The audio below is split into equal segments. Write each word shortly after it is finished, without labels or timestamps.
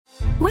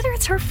Whether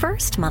it's her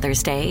first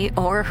Mother's Day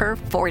or her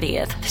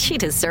 40th, she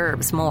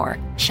deserves more.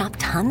 Shop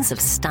tons of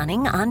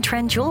stunning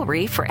on-trend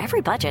jewelry for every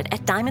budget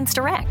at Diamonds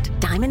Direct.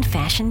 Diamond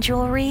fashion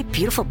jewelry,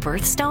 beautiful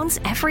birthstones,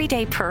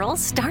 everyday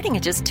pearls starting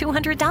at just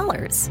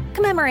 $200.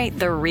 Commemorate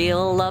the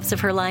real loves of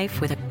her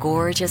life with a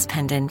gorgeous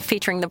pendant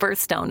featuring the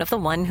birthstone of the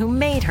one who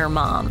made her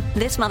mom.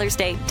 This Mother's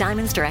Day,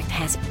 Diamonds Direct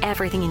has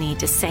everything you need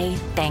to say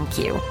thank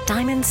you.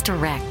 Diamonds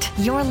Direct.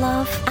 Your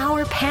love,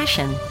 our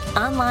passion.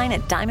 Online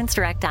at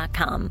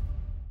diamondsdirect.com.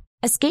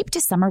 Escape to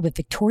summer with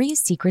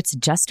Victoria's Secret's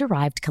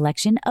just-arrived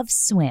collection of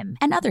swim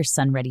and other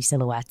sun-ready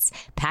silhouettes.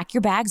 Pack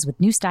your bags with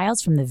new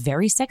styles from the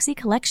Very Sexy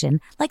collection,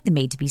 like the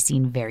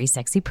made-to-be-seen Very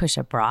Sexy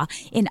push-up bra,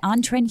 in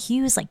on-trend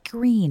hues like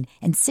green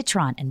and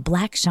citron and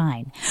black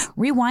shine.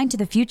 Rewind to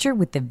the future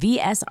with the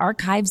VS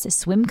Archives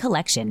swim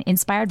collection,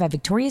 inspired by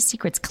Victoria's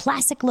Secret's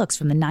classic looks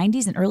from the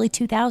 90s and early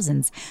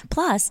 2000s.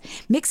 Plus,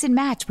 mix and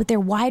match with their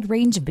wide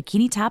range of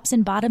bikini tops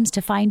and bottoms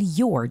to find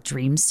your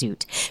dream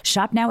suit.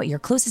 Shop now at your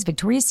closest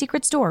Victoria's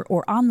Secret store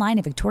or online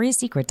at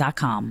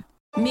victoriassecret.com.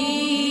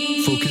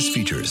 Focus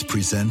Features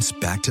presents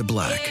Back to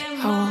Black.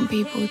 I want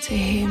people to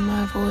hear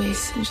my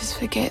voice and just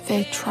forget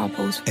their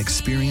troubles.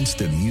 Experience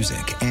the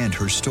music and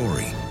her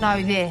story.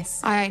 Know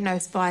this, I ain't no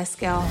Spice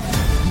Girl.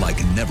 Like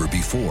never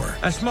before.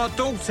 That's my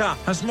daughter.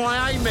 That's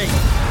my Amy.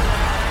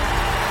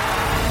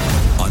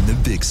 On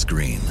the big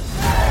screen.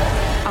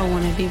 I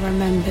want to be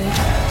remembered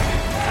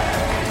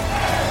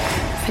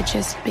for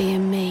just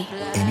being me.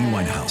 Amy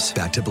Winehouse,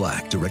 Back to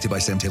Black, directed by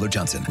Sam Taylor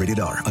Johnson.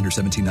 Rated R, under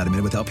 17, not a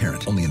minute without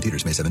parent. Only in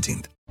theaters May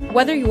 17th.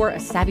 Whether you're a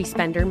savvy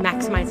spender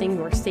maximizing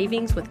your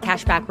savings with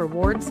cashback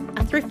rewards,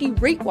 a thrifty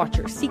rate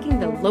watcher seeking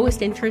the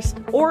lowest interest,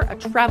 or a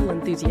travel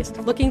enthusiast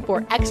looking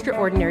for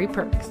extraordinary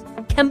perks,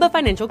 Kemba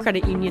Financial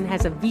Credit Union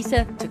has a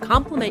visa to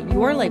complement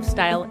your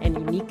lifestyle and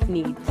unique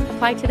needs.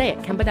 Apply today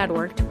at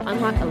Kemba.org to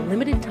unlock a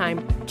limited time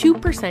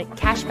 2%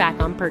 cash back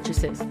on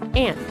purchases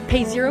and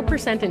pay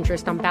 0%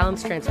 interest on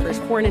balance transfers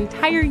for an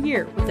entire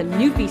year with a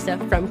new visa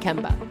from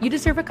Kemba. You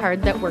deserve a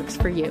card that works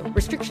for you.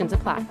 Restrictions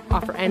apply.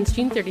 Offer ends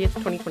June 30th,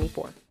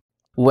 2024.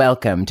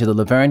 Welcome to the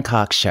Laverne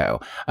Cox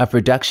Show, a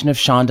production of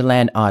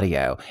Shondaland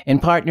Audio in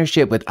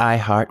partnership with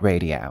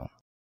iHeartRadio.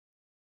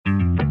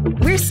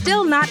 We're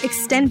still not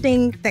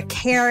extending the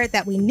care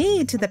that we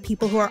need to the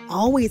people who are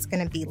always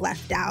going to be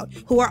left out,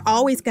 who are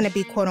always going to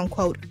be quote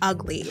unquote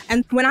ugly.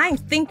 And when I'm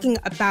thinking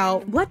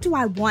about what do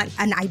I want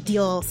an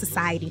ideal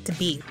society to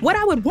be, what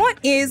I would want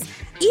is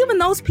even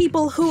those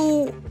people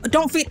who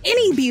don't fit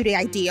any beauty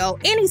ideal,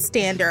 any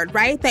standard,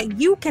 right? That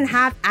you can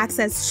have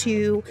access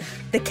to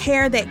the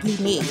care that you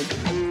need.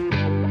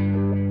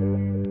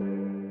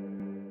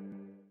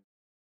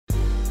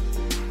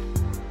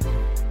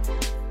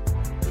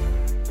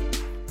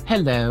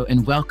 Hello,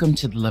 and welcome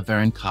to the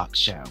Laverne Cox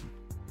Show.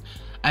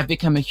 I've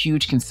become a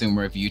huge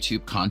consumer of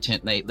YouTube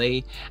content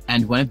lately,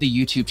 and one of the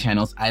YouTube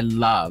channels I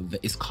love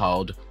is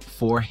called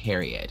For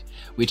Harriet,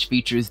 which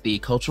features the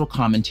cultural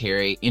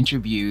commentary,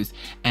 interviews,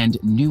 and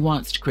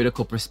nuanced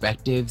critical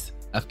perspectives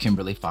of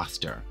Kimberly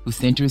Foster, who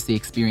centers the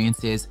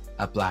experiences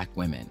of Black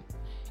women.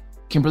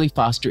 Kimberly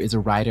Foster is a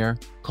writer,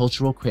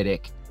 cultural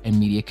critic, and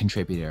media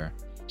contributor.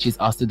 She's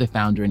also the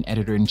founder and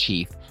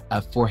editor-in-chief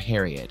of For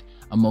Harriet,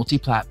 a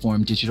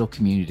multi-platform digital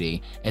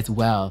community, as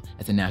well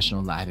as a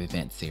national live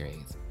event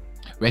series.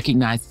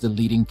 Recognized as a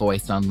leading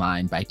voice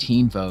online by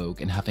Teen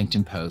Vogue and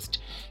Huffington Post,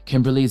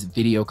 Kimberly's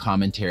video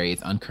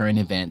commentaries on current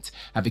events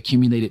have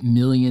accumulated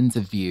millions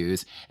of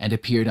views and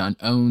appeared on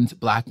OWN's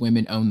Black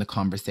Women Own the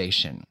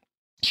Conversation.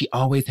 She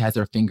always has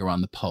her finger on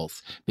the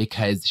pulse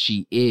because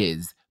she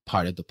is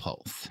part of the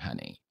pulse,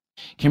 honey.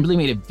 Kimberly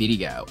made a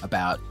video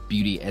about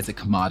beauty as a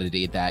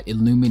commodity that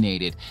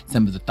illuminated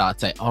some of the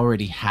thoughts I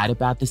already had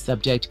about the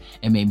subject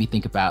and made me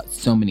think about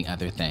so many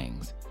other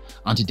things.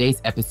 On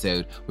today's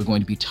episode, we're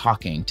going to be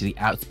talking to the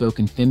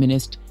outspoken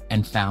feminist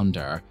and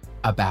founder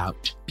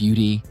about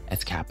beauty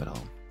as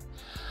capital.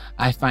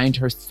 I find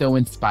her so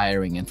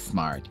inspiring and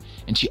smart,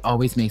 and she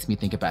always makes me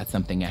think about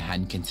something I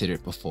hadn't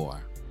considered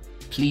before.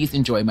 Please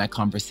enjoy my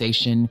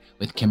conversation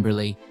with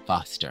Kimberly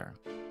Foster.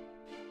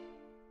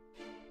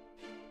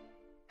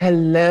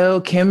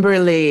 Hello,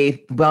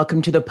 Kimberly.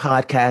 Welcome to the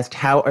podcast.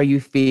 How are you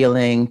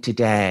feeling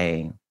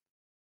today?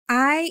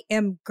 I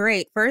am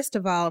great. First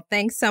of all,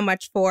 thanks so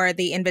much for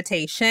the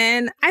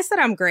invitation. I said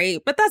I'm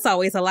great, but that's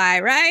always a lie,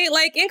 right?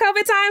 Like in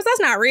COVID times, that's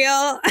not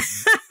real.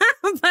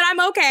 But I'm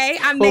okay.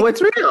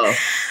 What's real?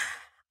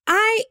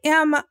 I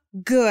am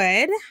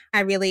good.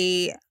 I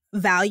really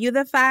value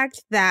the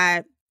fact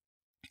that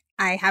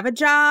I have a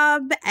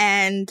job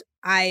and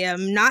I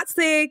am not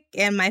sick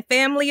and my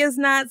family is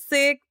not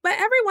sick. But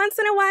every once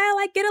in a while,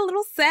 I get a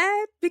little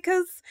sad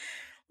because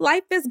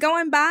life is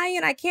going by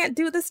and I can't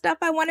do the stuff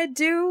I want to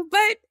do.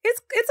 But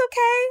it's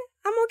okay.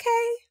 I'm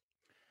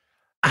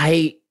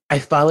okay. I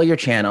follow your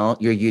channel,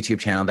 your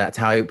YouTube channel. That's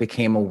how I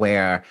became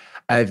aware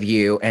of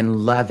you and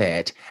love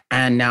it.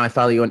 And now I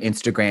follow you on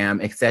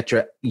Instagram,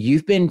 etc.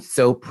 You've been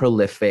so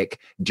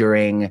prolific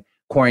during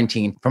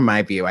quarantine from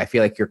my view. I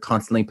feel like you're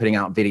constantly putting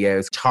out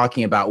videos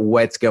talking about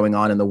what's going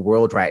on in the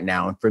world right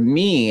now. And for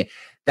me,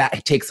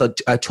 that takes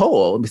a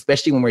toll,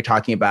 especially when we're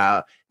talking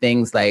about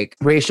things like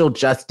racial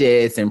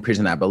justice and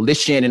prison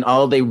abolition and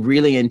all the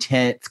really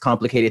intense,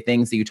 complicated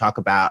things that you talk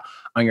about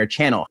on your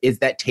channel. Is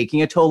that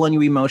taking a toll on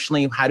you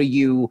emotionally? How do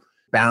you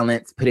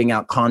balance putting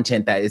out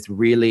content that is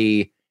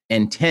really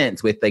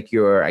intense with like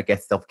your, I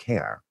guess,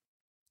 self-care?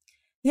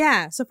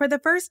 Yeah. So for the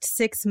first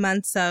 6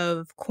 months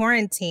of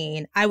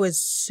quarantine, I was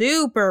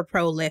super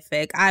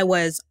prolific. I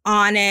was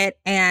on it.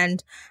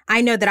 And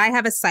I know that I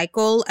have a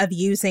cycle of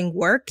using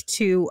work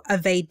to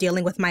evade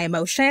dealing with my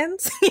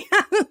emotions.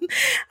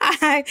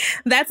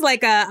 That's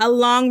like a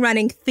long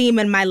running theme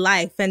in my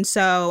life. And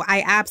so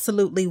I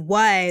absolutely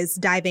was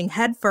diving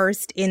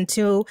headfirst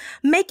into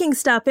making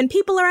stuff, and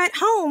people are at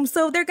home.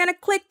 So they're going to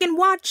click and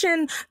watch,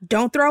 and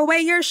don't throw away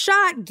your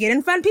shot, get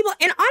in front of people.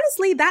 And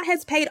honestly, that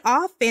has paid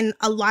off in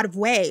a lot of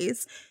ways.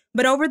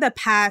 But over the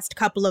past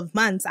couple of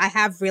months, I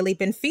have really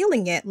been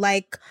feeling it.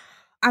 Like,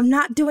 I'm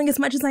not doing as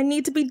much as I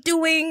need to be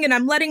doing, and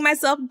I'm letting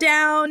myself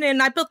down,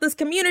 and I built this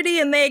community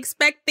and they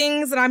expect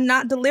things that I'm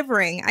not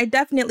delivering. I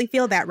definitely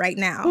feel that right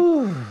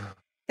now.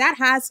 That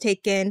has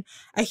taken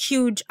a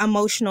huge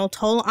emotional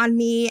toll on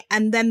me.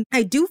 And then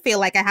I do feel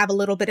like I have a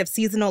little bit of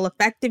seasonal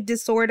affective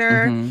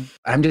disorder. Mm-hmm.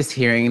 I'm just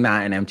hearing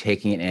that and I'm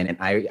taking it in. And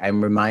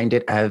I'm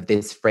reminded of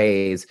this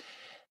phrase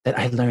that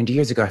I learned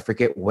years ago. I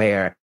forget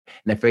where.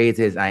 And the phrase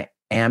is, I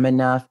am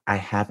enough, I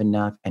have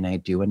enough, and I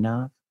do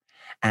enough.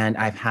 And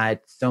I've had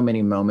so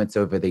many moments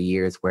over the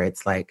years where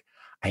it's like,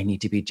 I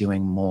need to be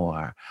doing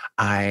more.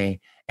 I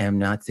am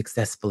not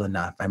successful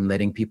enough. I'm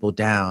letting people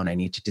down. I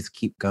need to just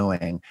keep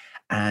going.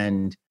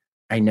 And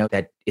I know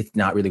that it's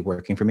not really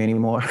working for me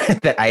anymore.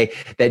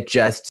 that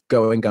just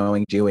going,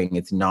 doing,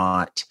 it's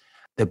not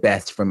the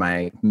best for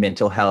my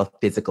mental health,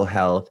 physical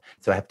health.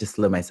 So I have to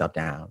slow myself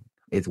down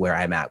is where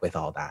I'm at with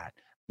all that.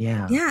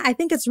 Yeah. Yeah, I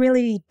think it's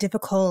really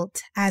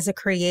difficult as a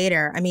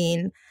creator. I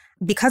mean,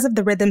 because of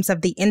the rhythms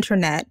of the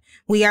internet,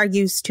 we are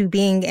used to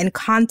being in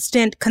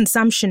constant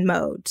consumption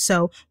mode.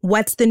 So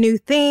what's the new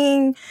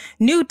thing?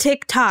 New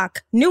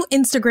TikTok, new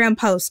Instagram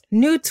post,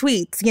 new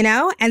tweets, you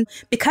know? And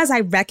because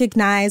I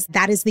recognize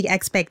that is the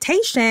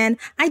expectation,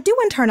 I do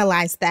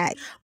internalize that.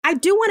 I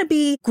do want to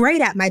be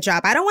great at my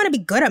job. I don't want to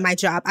be good at my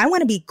job. I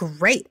want to be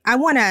great. I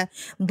want to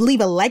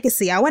leave a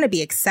legacy. I want to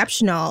be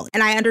exceptional.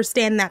 And I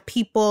understand that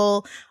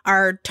people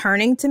are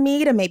turning to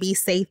me to maybe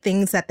say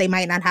things that they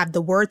might not have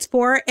the words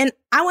for. And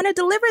I want to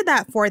deliver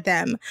that for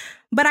them.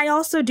 But I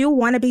also do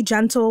want to be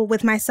gentle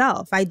with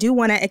myself. I do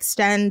want to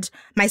extend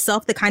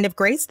myself the kind of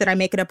grace that I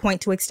make it a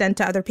point to extend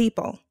to other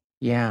people.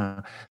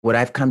 Yeah. What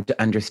I've come to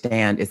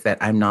understand is that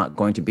I'm not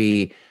going to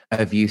be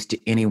of use to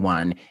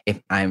anyone if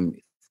I'm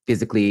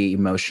physically,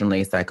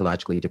 emotionally,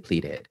 psychologically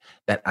depleted,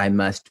 that I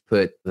must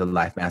put the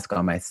life mask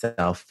on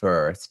myself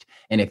first.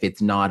 And if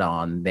it's not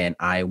on, then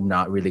I'm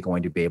not really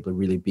going to be able to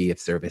really be of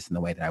service in the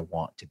way that I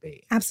want to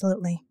be.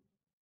 Absolutely.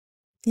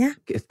 Yeah.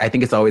 I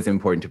think it's always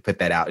important to put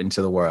that out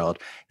into the world.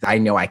 I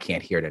know I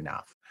can't hear it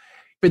enough.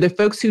 For the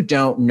folks who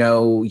don't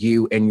know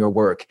you and your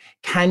work,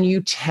 can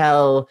you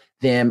tell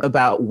them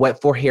about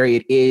what For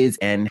Harriet is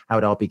and how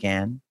it all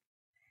began?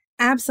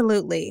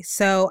 Absolutely.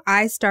 So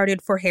I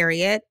started For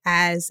Harriet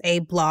as a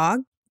blog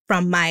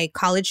from my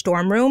college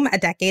dorm room a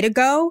decade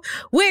ago,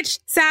 which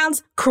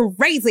sounds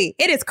crazy.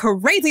 It is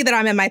crazy that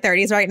I'm in my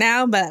 30s right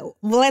now, but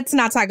let's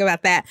not talk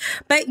about that.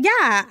 But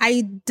yeah,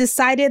 I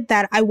decided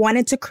that I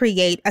wanted to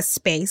create a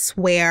space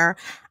where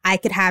I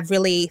could have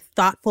really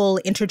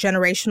thoughtful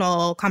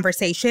intergenerational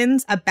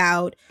conversations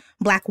about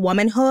Black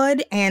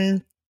womanhood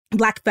and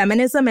Black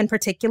feminism in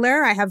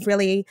particular. I have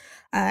really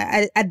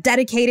a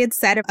dedicated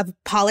set of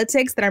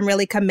politics that I'm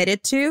really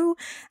committed to.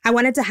 I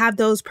wanted to have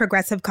those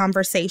progressive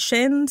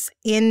conversations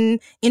in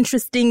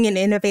interesting and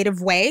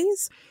innovative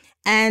ways.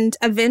 And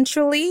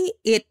eventually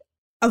it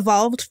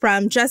evolved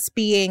from just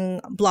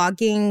being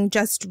blogging,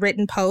 just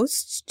written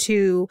posts,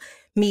 to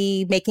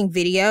me making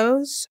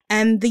videos.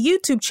 And the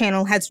YouTube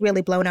channel has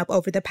really blown up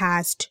over the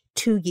past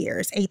 2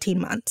 years,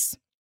 18 months.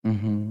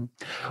 Mm-hmm.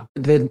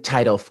 The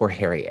title For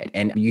Harriet,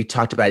 and you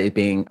talked about it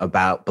being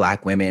about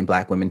Black women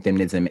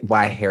feminism.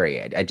 Why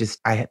Harriet?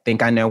 I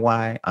think I know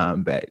why,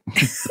 but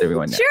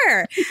everyone knows.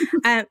 Sure.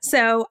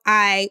 So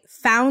I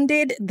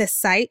founded the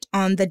site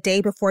on the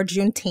day before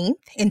Juneteenth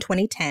in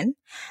 2010,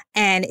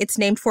 and it's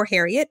named For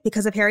Harriet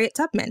because of Harriet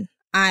Tubman.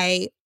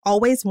 I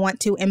always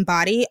want to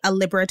embody a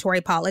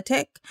liberatory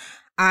politic.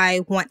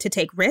 I want to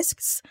take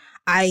risks.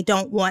 I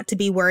don't want to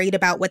be worried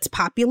about what's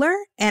popular.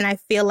 And I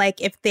feel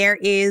like if there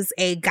is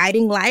a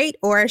guiding light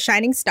or a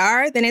shining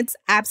star, then it's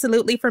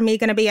absolutely for me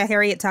going to be a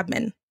Harriet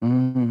Tubman.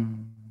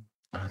 Mm.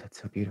 Oh,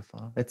 that's so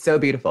beautiful. That's so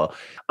beautiful.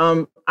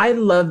 I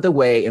love the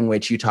way in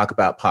which you talk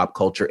about pop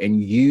culture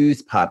and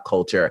use pop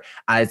culture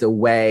as a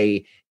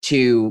way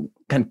to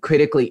kind of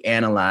critically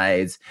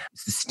analyze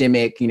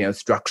systemic,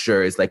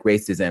 structures like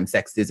racism,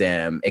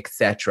 sexism,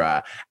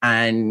 etc.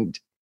 And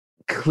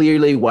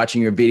clearly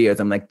watching your videos,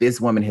 I'm like,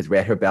 this woman has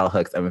read her bell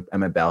hooks.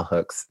 I'm a bell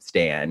hooks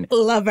stan.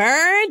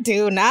 Laverne,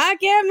 do not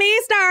get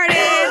me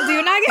started.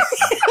 Do not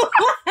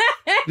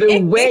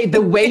get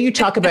the way you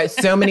talk about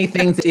so many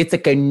things, it's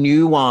like a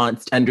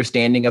nuanced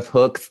understanding of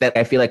hooks that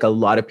I feel like a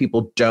lot of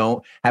people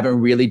haven't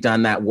really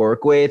done that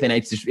work with. And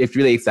it's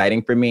really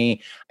exciting for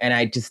me. And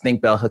I just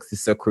think bell hooks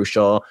is so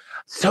crucial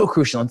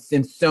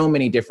in so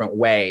many different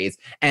ways.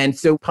 And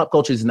so pop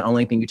culture isn't the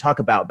only thing you talk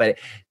about, but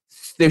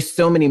there's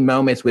so many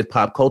moments with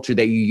pop culture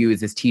that you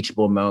use as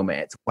teachable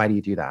moments. Why do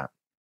you do that?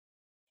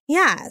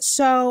 Yeah.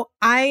 So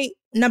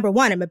number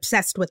one, I'm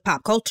obsessed with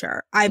pop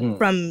culture.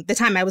 From the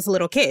time I was a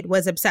little kid,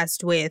 was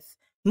obsessed with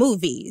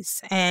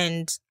movies,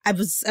 and I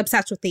was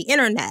obsessed with the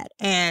internet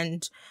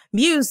and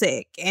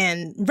music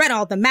and read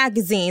all the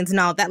magazines and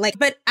all that.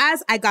 But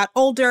as I got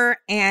older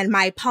and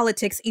my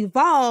politics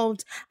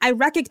evolved, I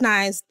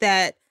recognized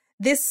that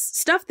this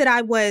stuff that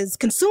I was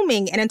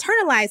consuming and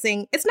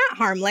internalizing, it's not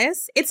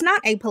harmless. It's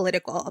not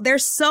apolitical.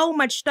 There's so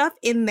much stuff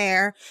in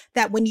there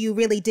that when you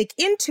really dig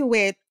into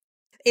it,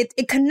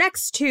 it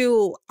connects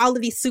to all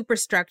of these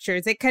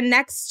superstructures. It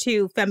connects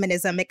to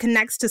feminism. It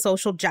connects to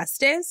social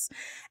justice.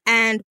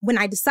 And when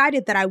I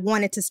decided that I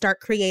wanted to start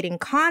creating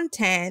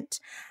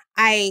content,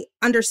 I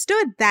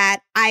understood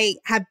that I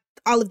have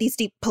all of these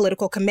deep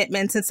political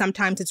commitments, and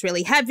sometimes it's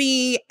really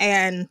heavy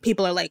and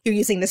people are like, you're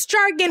using this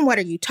jargon. What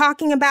are you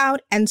talking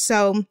about? And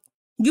so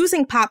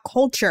using pop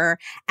culture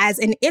as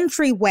an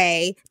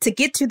entryway to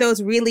get to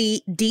those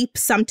really deep,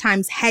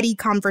 sometimes heady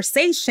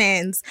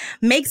conversations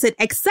makes it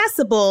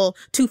accessible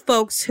to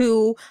folks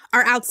who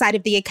are outside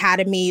of the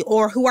academy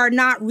or who are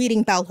not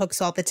reading bell hooks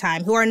all the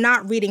time, who are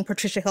not reading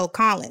Patricia Hill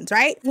Collins,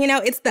 right?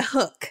 It's the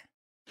hook.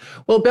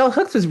 Well, bell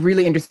hooks was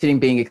really interested in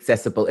being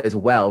accessible as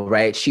well,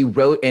 right? She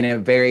wrote in a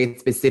very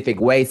specific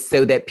way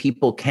so that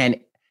people can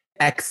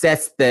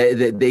access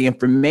the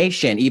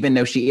information, even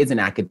though she is an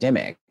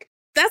academic.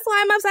 That's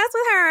why I'm obsessed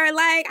with her.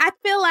 I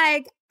feel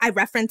like I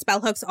reference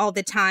bell hooks all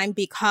the time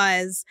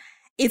because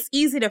it's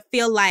easy to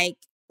feel like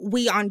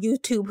we on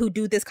YouTube who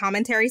do this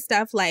commentary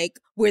stuff,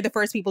 we're the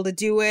first people to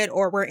do it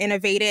or we're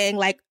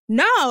innovating.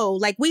 No,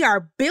 we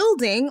are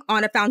building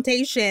on a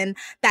foundation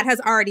that has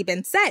already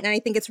been set. And I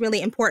think it's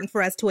really important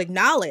for us to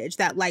acknowledge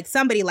that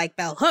somebody like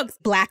bell hooks,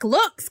 Black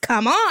Looks,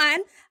 come on.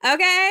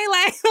 Okay.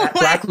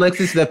 Black Looks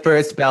is the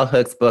first bell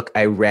hooks book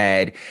I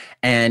read,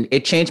 and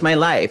it changed my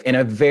life in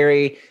a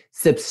very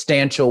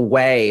substantial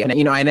way.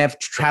 And, I've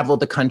traveled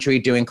the country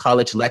doing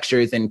college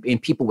lectures, and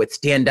people would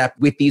stand up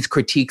with these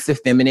critiques of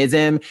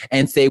feminism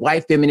and say,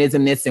 white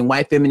feminism this and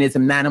white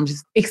feminism that. I'm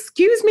just,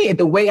 excuse me.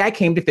 The way I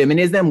came to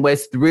feminism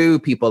was through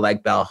people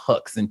like bell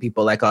hooks and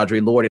people like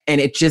Audre Lorde.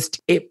 And it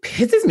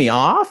pisses me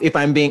off, if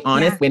I'm being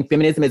honest, when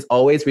feminism is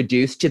always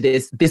reduced to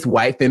this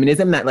white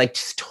feminism that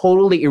just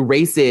totally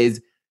erases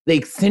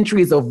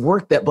centuries of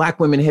work that Black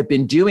women have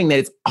been doing, that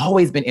it's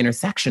always been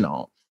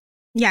intersectional.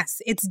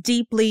 Yes, it's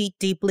deeply,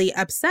 deeply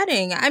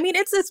upsetting. I mean,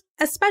 it's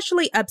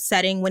especially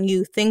upsetting when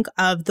you think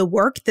of the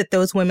work that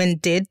those women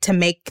did to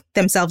make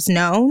themselves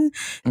known,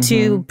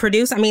 to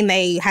produce. I mean,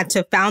 they had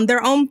to found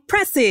their own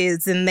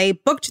presses and they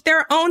booked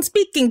their own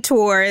speaking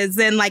tours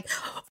and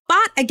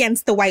fought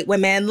against the white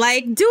women.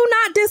 Do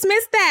not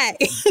dismiss that.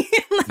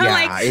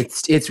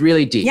 It's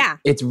really deep. Yeah.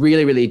 It's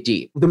really, really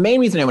deep. The main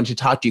reason I wanted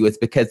to talk to you is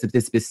because of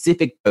this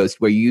specific post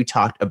where you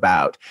talked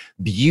about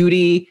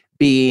beauty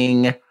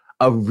being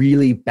a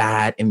really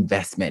bad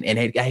investment. And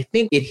I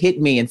think it hit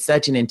me in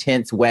such an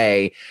intense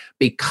way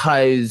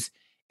because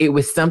it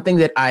was something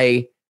that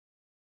I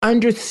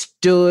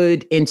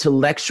understood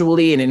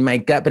intellectually and in my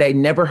gut, but I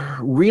never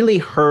really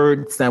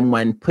heard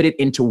someone put it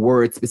into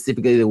words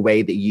specifically the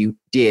way that you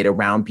did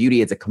around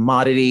beauty as a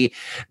commodity,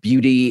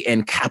 beauty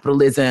and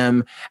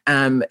capitalism.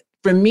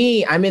 For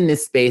me, I'm in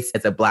this space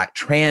as a Black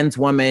trans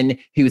woman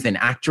who's an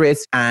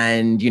actress,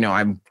 and,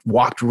 I've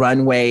walked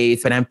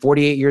runways, but I'm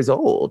 48 years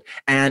old.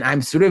 And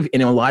I'm sort of,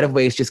 in a lot of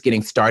ways, just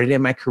getting started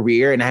in my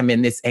career. And I'm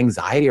in this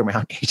anxiety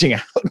around aging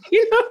out,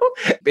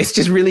 It's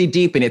just really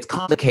deep and it's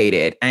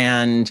complicated.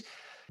 And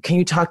can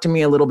you talk to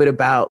me a little bit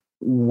about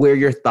where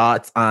your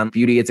thoughts on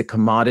beauty as a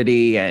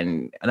commodity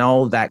and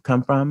all of that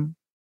come from?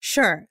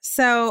 Sure.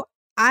 So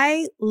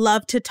I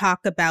love to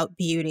talk about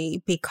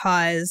beauty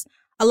because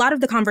a lot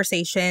of the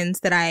conversations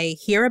that I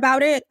hear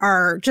about it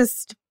are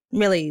just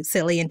really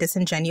silly and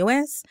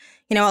disingenuous.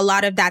 A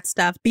lot of that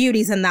stuff,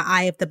 beauty's in the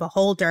eye of the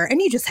beholder,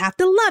 and you just have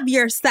to love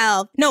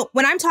yourself. No,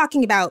 when I'm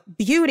talking about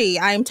beauty,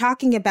 I'm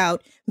talking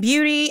about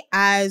beauty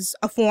as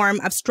a form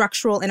of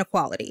structural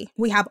inequality.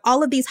 We have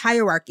all of these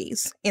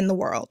hierarchies in the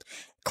world: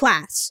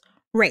 class,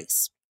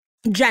 race,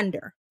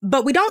 gender.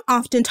 But we don't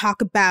often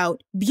talk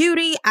about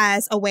beauty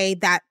as a way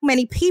that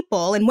many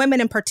people, and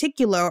women in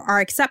particular, are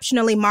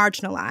exceptionally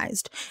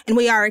marginalized. And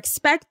we are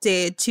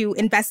expected to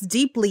invest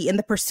deeply in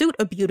the pursuit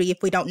of beauty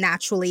if we don't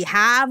naturally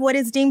have what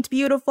is deemed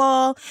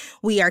beautiful.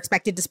 We are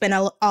expected to spend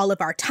all of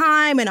our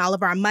time and all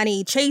of our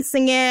money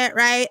chasing it,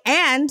 right?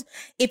 And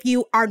if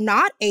you are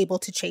not able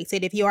to chase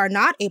it, if you are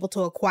not able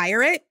to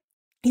acquire it,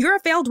 you're a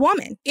failed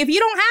woman. If you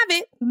don't have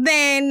it,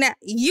 then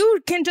you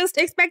can just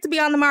expect to be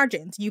on the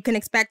margins. You can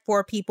expect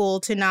for people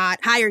to not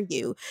hire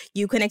you.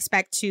 You can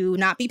expect to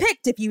not be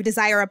picked if you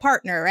desire a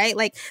partner, right?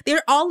 Like, there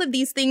are all of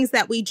these things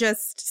that we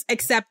just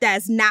accept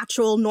as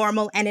natural,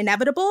 normal, and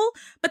inevitable,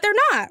 but they're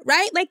not,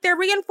 right? Like, they're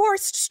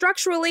reinforced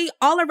structurally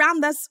all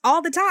around us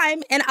all the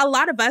time, and a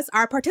lot of us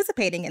are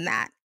participating in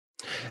that.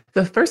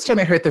 The first time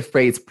I heard the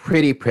phrase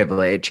pretty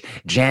privilege,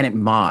 Janet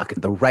Mock,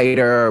 the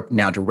writer,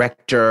 now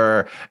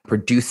director,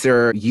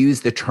 producer,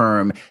 used the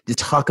term to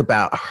talk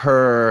about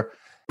her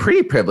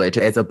pretty privilege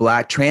as a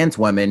Black trans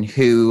woman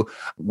who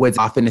was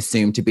often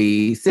assumed to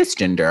be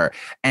cisgender.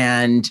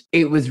 And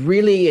it was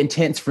really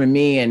intense for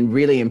me and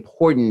really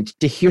important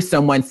to hear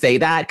someone say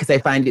that, because I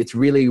find it's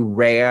really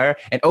rare.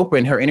 And Oprah,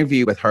 in her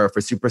interview with her for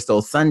Super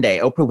Soul Sunday,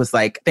 Oprah was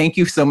like, thank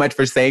you so much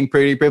for saying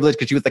pretty privilege,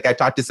 because she was like, I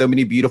talked to so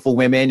many beautiful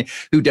women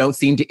who don't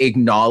seem to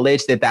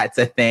acknowledge that that's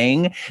a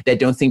thing, that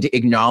don't seem to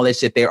acknowledge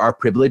that there are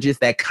privileges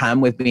that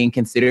come with being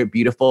considered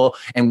beautiful.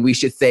 And we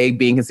should say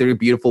being considered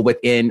beautiful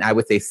within, I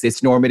would say,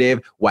 cis-normative,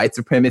 white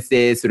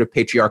supremacist, sort of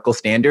patriarchal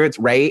standards,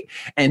 right?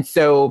 And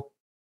so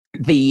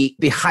the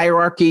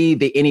hierarchy,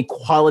 the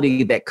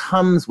inequality that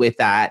comes with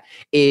that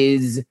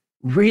is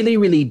really,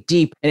 really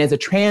deep. And as a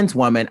trans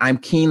woman, I'm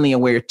keenly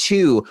aware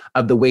too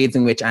of the ways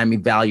in which I'm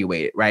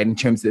evaluated, right? In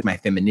terms of my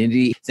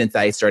femininity, since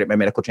I started my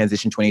medical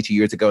transition 22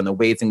 years ago, and the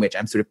ways in which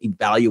I'm sort of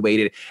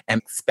evaluated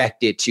and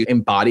expected to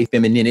embody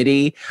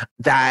femininity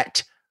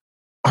that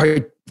are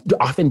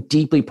often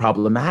deeply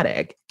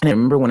problematic. And I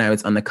remember when I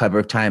was on the cover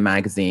of Time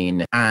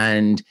magazine,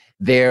 and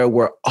there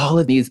were all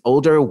of these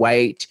older,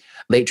 white,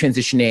 late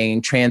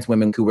transitioning trans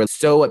women who were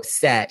so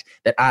upset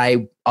that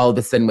I all of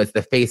a sudden was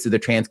the face of the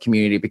trans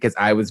community because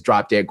I was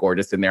drop dead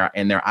gorgeous in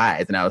their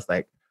eyes. And I was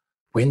like,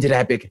 when did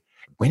I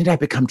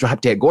become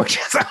drop dead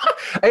gorgeous?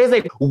 I was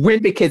like,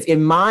 when? Because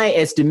in my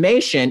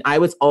estimation, I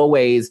was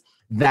always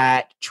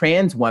that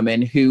trans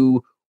woman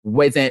who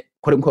wasn't,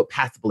 quote unquote,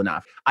 passable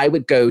enough. I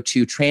would go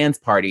to trans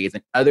parties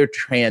and other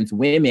trans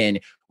women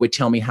would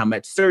tell me how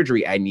much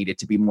surgery I needed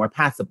to be more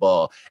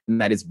passable.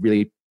 And that is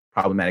really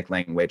problematic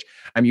language.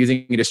 I'm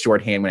using it as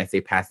shorthand when I say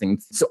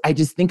passing. So I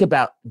just think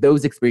about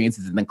those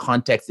experiences in the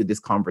context of this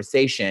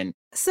conversation.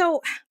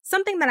 So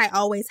something that I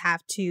always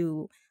have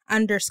to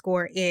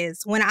underscore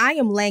is when I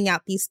am laying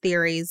out these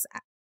theories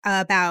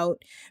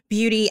about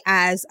beauty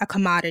as a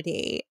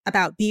commodity,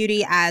 about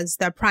beauty as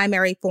the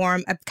primary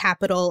form of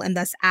capital and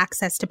thus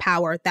access to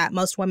power that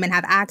most women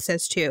have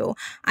access to,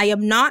 I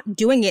am not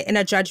doing it in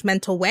a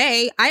judgmental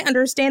way. I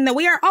understand that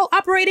we are all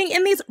operating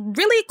in these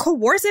really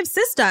coercive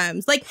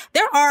systems. Like,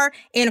 there are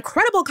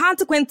incredible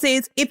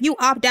consequences if you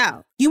opt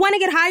out. You want to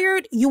get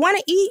hired, you want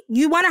to eat,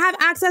 you want to have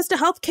access to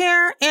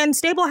healthcare and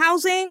stable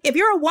housing. If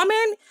you're a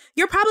woman,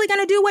 you're probably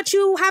going to do what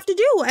you have to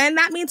do. And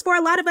that means for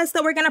a lot of us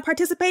that we're going to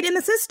participate in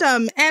the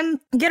system and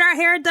get our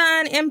hair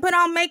done and put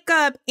on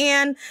makeup.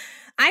 And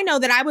I know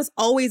that I was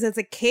always, as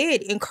a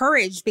kid,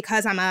 encouraged,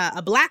 because I'm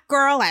a Black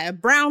girl, I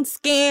have brown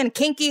skin,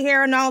 kinky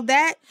hair and all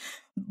that.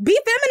 Be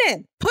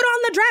feminine, put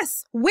on the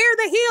dress, wear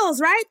the heels,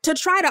 right? To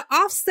try to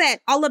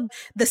offset all of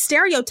the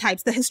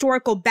stereotypes, the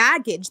historical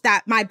baggage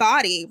that my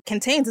body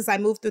contains as I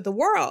move through the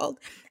world.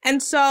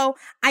 And so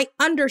I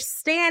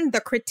understand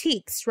the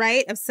critiques,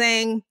 right? Of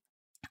saying,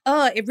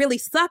 it really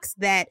sucks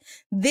that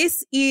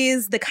this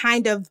is the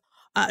kind of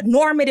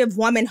normative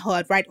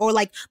womanhood, right? Or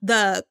like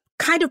the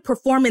kind of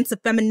performance of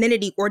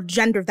femininity or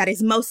gender that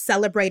is most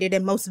celebrated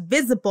and most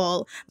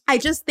visible. I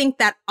just think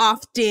that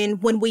often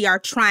when we are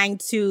trying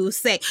to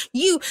say,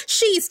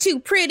 she's too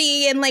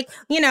pretty, and like,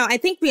 I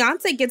think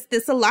Beyonce gets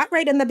this a lot,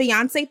 right? And the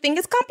Beyonce thing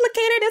is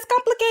complicated. It's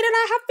complicated.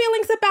 I have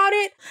feelings about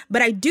it.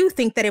 But I do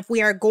think that if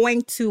we are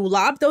going to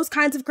lob those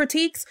kinds of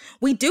critiques,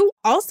 we do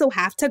also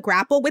have to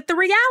grapple with the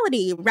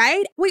reality,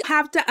 right? We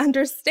have to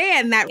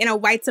understand that in a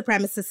white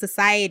supremacist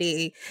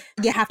society,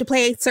 you have to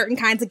play certain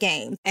kinds of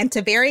games, and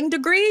to varying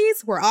degrees,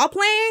 we're all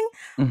playing,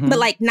 but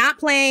like not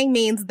playing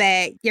means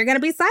that you're going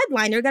to be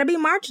sidelined, you're going to be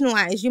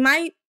marginalized, you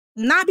might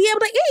not be able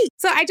to eat.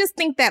 So I just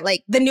think that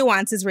like the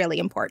nuance is really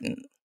important.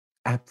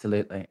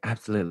 Absolutely.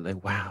 Absolutely.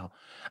 Wow.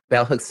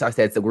 Bell Hooks says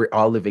that we're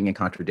all living in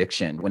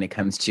contradiction when it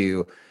comes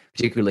to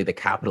particularly the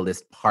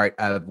capitalist part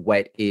of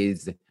what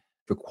is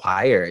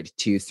required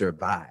to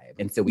survive.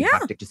 And so we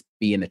have to just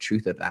be in the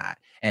truth of that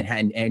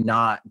and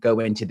not go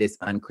into this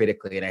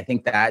uncritically. And I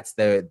think that's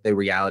the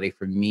reality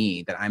for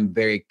me, that I'm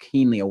very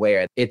keenly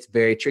aware. It's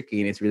very tricky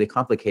and it's really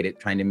complicated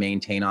trying to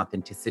maintain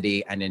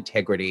authenticity and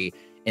integrity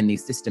in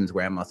these systems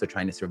where I'm also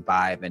trying to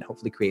survive and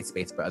hopefully create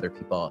space for other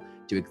people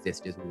to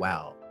exist as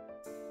well.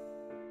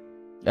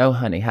 Oh,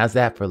 honey, how's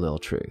that for a little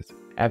truth?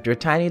 After a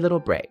tiny little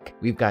break,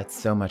 we've got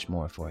so much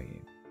more for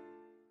you.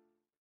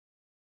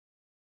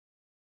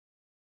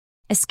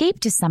 Escape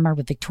to summer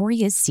with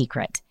Victoria's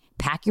Secret.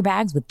 Pack your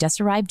bags with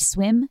just-arrived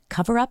swim,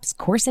 cover-ups,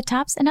 corset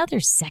tops, and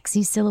other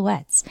sexy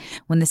silhouettes.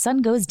 When the sun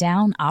goes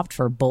down, opt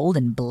for bold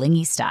and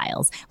blingy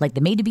styles, like the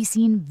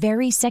made-to-be-seen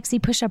Very Sexy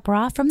Push-Up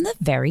Bra from the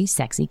Very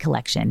Sexy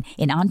collection,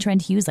 in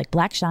on-trend hues like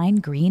black shine,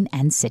 green,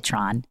 and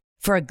citron.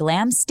 For a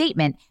glam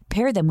statement,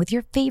 pair them with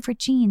your favorite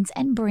jeans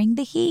and bring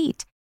the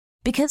heat.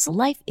 Because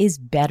life is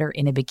better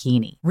in a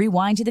bikini.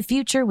 Rewind to the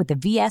future with the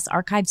VS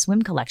Archive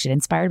Swim Collection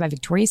inspired by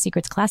Victoria's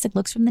Secret's classic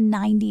looks from the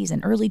 90s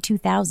and early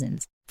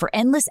 2000s. For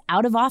endless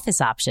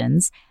out-of-office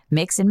options,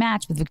 mix and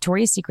match with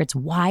Victoria's Secret's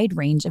wide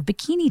range of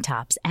bikini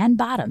tops and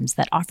bottoms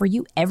that offer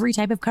you every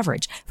type of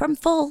coverage, from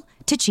full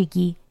to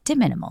cheeky to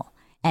minimal.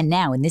 And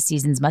now in this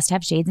season's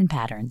must-have shades and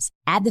patterns,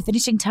 add the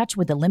finishing touch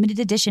with the limited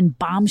edition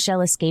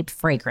Bombshell Escape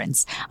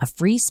fragrance, a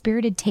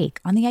free-spirited take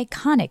on the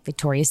iconic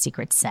Victoria's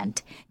Secret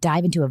scent.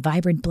 Dive into a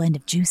vibrant blend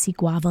of juicy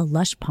guava,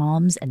 lush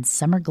palms, and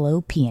summer glow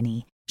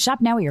peony.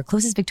 Shop now at your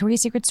closest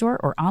Victoria's Secret store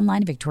or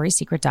online at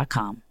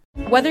victoriassecret.com.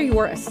 Whether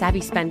you're a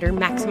savvy spender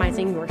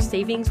maximizing your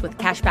savings with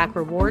cashback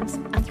rewards,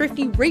 a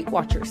thrifty rate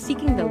watcher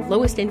seeking the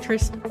lowest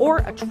interest, or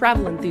a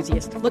travel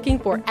enthusiast looking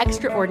for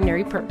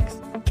extraordinary perks,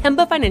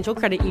 Kemba Financial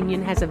Credit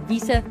Union has a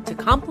visa to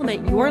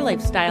complement your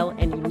lifestyle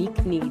and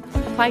unique needs.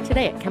 Apply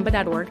today at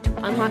Kemba.org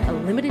to unlock a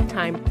limited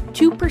time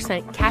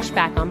 2% cash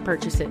back on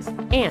purchases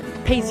and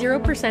pay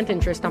 0%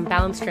 interest on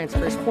balance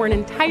transfers for an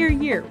entire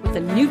year with a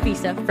new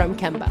visa from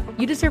Kemba.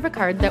 You deserve a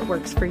card that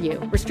works for you.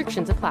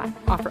 Restrictions apply.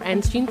 Offer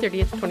ends June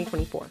 30th,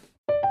 2024.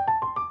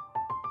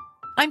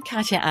 I'm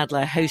Katya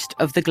Adler, host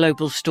of The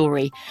Global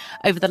Story.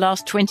 Over the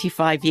last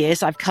 25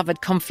 years, I've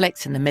covered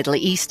conflicts in the Middle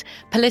East,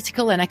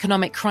 political and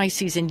economic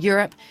crises in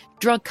Europe,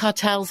 drug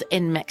cartels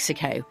in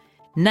Mexico.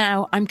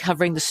 Now I'm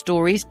covering the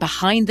stories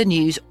behind the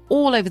news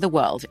all over the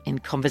world in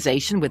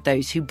conversation with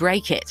those who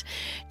break it.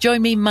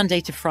 Join me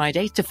Monday to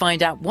Friday to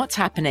find out what's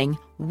happening,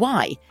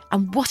 why,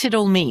 and what it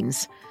all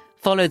means.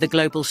 Follow The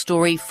Global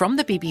Story from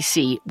the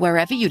BBC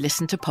wherever you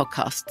listen to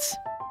podcasts.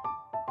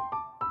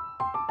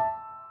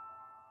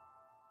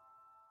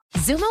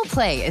 Zumo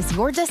Play is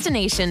your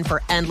destination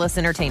for endless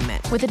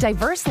entertainment. With a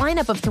diverse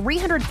lineup of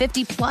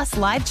 350 plus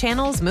live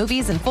channels,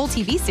 movies, and full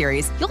TV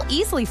series, you'll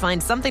easily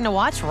find something to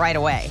watch right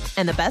away.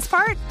 And the best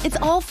part? It's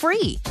all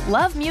free.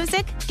 Love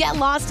music? Get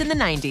lost in the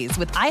 90s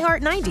with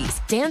iHeart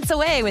 90s. Dance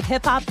away with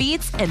hip-hop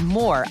beats and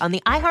more on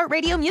the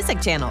iHeartRadio music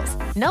channels.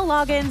 No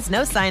logins,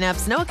 no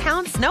signups, no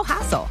accounts, no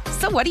hassle.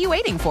 So what are you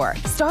waiting for?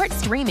 Start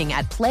streaming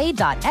at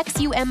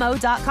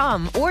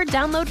play.xumo.com or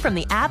download from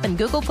the app and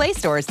Google Play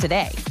stores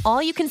today.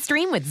 All you can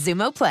stream with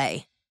Zumo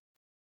Play.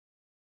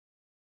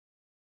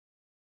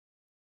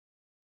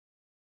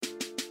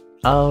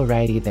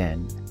 Alrighty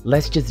then,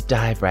 let's just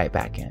dive right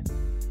back in.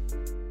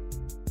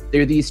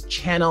 There are these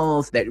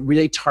channels that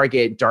really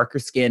target darker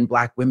skinned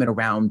Black women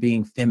around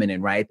being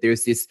feminine, right?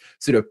 There's this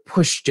sort of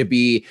push to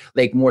be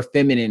like more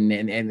feminine,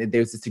 and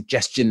there's a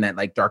suggestion that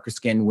like darker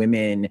skinned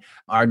women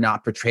are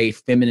not portrayed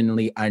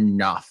femininely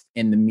enough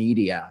in the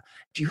media.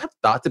 Do you have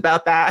thoughts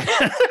about that?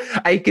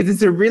 Because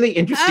it's a really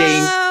interesting...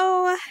 Oh.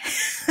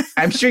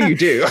 I'm sure you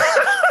do.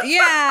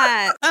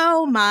 Yeah.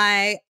 Oh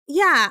my.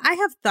 Yeah, I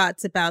have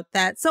thoughts about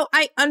that. So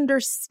I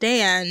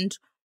understand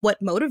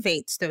what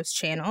motivates those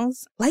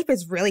channels. Life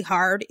is really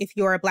hard if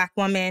you're a Black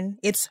woman.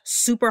 It's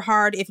super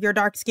hard if you're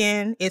dark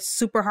skinned. It's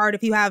super hard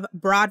if you have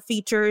broad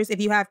features,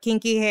 if you have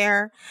kinky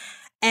hair.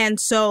 And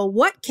so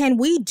what can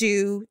we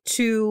do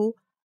to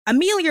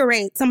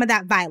ameliorate some of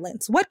that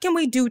violence? What can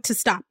we do to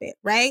stop it,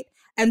 right?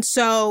 And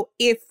so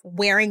if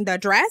wearing the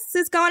dress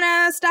is going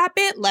to stop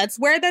it, let's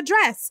wear the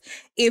dress.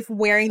 If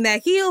wearing the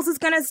heels is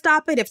going to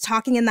stop it, if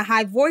talking in the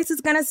high voice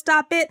is going to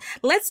stop it,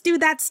 let's do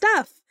that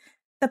stuff.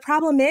 The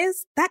problem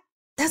is that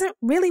doesn't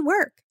really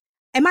work.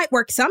 It might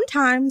work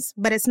sometimes,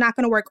 but it's not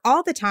going to work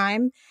all the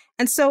time.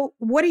 And so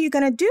what are you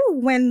going to do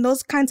when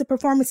those kinds of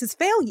performances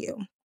fail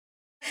you?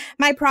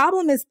 My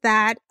problem is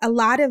that a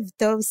lot of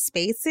those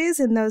spaces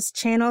and those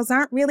channels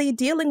aren't really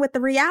dealing with the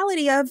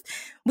reality of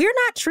we're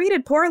not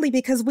treated poorly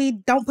because we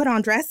don't put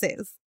on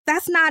dresses.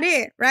 That's not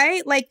it,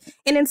 right? Like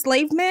in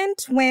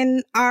enslavement,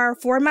 when our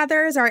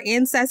foremothers, our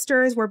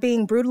ancestors were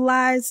being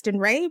brutalized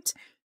and raped,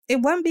 it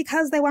wasn't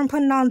because they weren't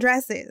putting on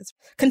dresses.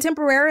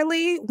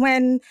 Contemporarily,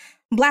 when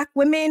Black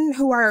women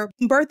who are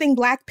birthing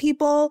Black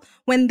people,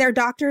 when their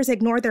doctors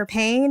ignore their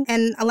pain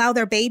and allow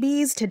their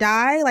babies to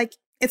die, like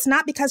it's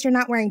not because you're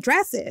not wearing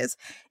dresses.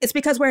 It's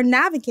because we're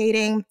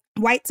navigating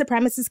white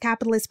supremacist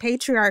capitalist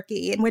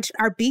patriarchy in which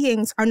our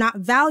beings are not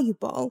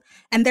valuable.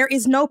 And there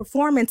is no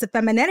performance of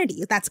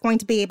femininity that's going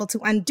to be able to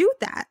undo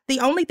that.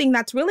 The only thing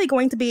that's really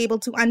going to be able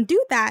to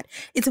undo that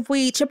is if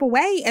we chip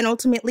away and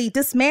ultimately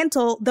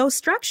dismantle those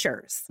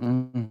structures.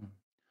 Mm.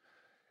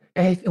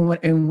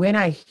 And when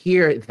I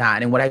hear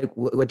that, and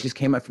what just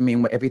came up for me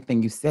and what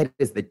everything you said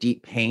is the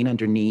deep pain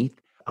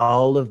underneath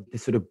all of the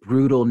sort of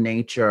brutal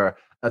nature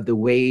of the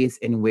ways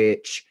in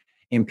which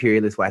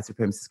imperialist, white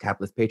supremacist,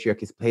 capitalist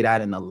patriarchy is played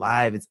out in the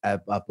lives of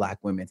Black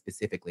women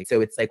specifically.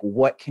 So it's like,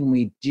 what can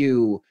we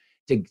do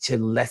to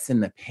lessen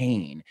the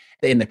pain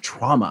and the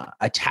trauma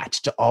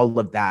attached to all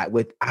of that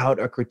without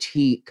a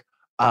critique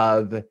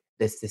of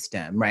the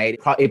system, right?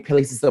 It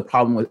places the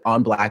problem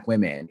on Black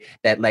women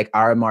that like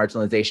our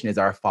marginalization is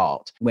our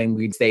fault when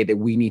we say that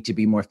we need to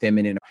be more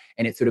feminine,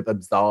 and it sort of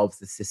absolves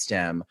the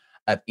system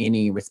of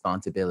any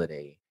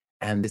responsibility.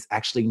 And it's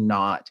actually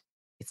not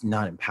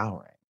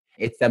empowering.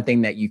 It's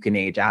something that you can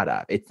age out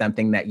of. It's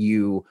something that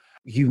you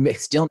you may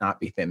still not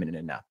be feminine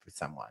enough for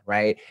someone,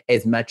 right?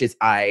 As much as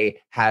I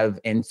have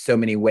in so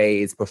many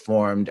ways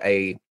performed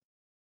a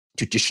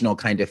traditional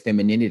kind of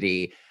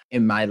femininity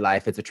in my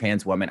life as a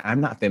trans woman,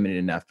 I'm not feminine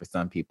enough for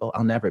some people.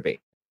 I'll never be.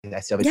 I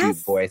still have a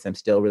deep voice. I'm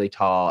still really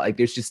tall. Like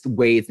there's just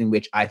ways in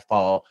which I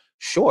fall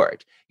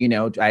short. You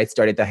know, I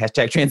started the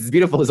hashtag trans is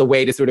beautiful as a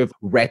way to sort of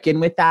reckon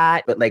with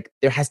that. But like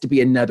there has to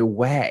be another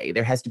way.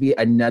 There has to be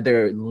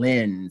another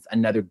lens,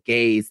 another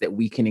gaze that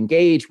we can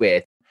engage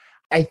with.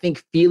 I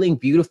think feeling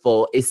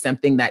beautiful is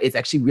something that is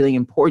actually really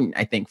important,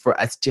 I think, for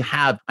us to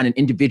have on an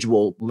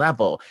individual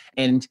level.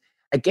 And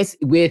I guess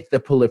with the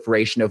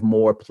proliferation of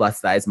more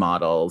plus size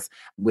models,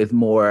 with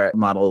more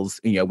models,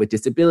 you know, with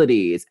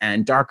disabilities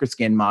and darker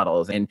skin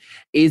models, and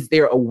is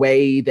there a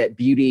way that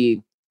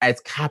beauty as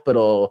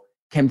capital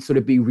can sort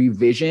of be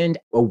revisioned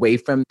away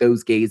from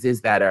those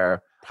gazes that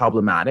are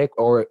problematic?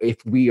 Or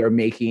if we are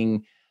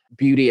making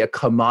beauty a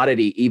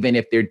commodity, even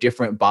if they're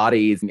different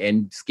bodies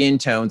and skin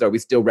tones, are we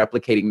still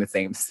replicating the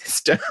same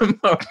system?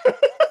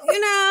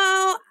 You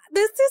know,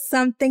 this is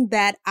something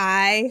that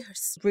I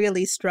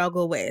really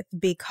struggle with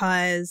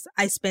because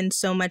I spend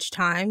so much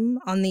time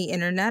on the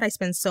internet. I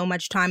spend so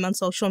much time on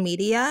social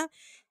media.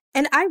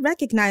 And I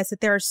recognize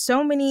that there are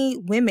so many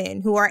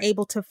women who are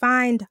able to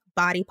find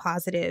body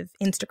positive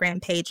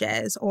Instagram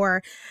pages,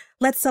 or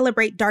let's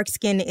celebrate dark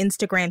skin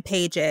Instagram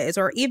pages,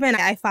 or even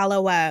I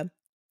follow a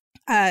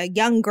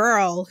young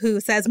girl who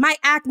says, my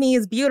acne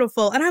is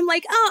beautiful. And I'm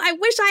like, oh, I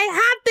wish I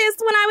had this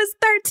when I was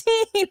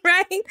 13,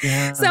 right?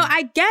 Yeah. So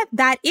I get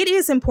that it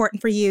is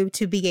important for you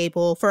to be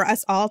able, for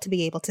us all to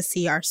be able to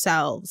see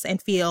ourselves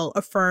and feel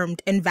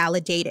affirmed and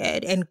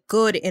validated and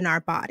good in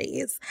our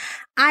bodies.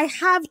 I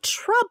have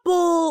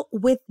trouble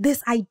with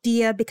this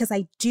idea because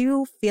I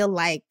do feel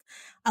like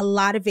a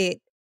lot of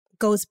it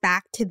goes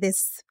back to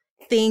this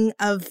thing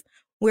of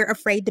we're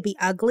afraid to be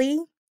ugly.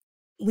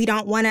 We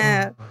don't want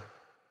to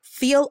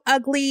feel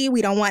ugly.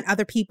 We don't want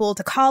other people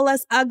to call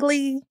us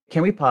ugly.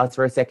 Can we pause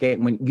for a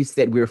second? When you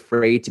said we're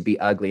afraid to be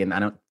ugly, and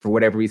for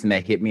whatever reason,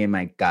 that hit me in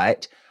my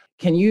gut.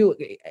 Can you,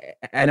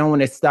 I don't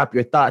want to stop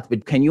your thoughts,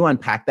 but can you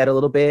unpack that a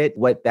little bit?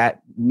 What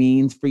that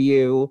means for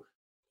you?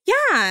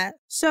 Yeah.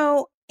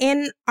 So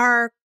in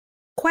our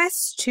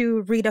quest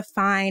to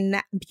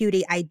redefine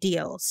beauty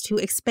ideals, to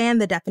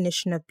expand the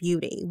definition of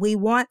beauty, we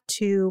want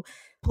to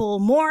pull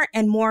more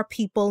and more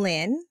people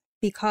in,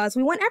 because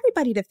we want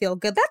everybody to feel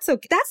good.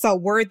 That's a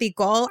worthy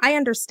goal. I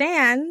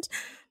understand.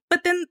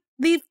 But then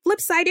the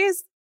flip side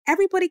is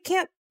everybody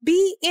can't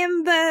be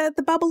in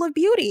the bubble of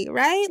beauty,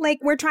 right? Like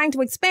we're trying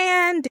to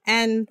expand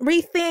and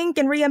rethink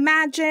and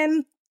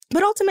reimagine.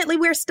 But ultimately,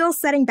 we're still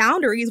setting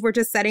boundaries. We're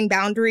just setting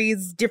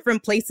boundaries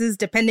different places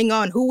depending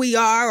on who we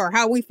are or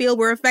how we feel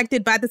we're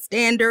affected by the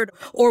standard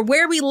or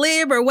where we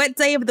live or what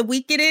day of the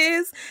week it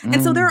is.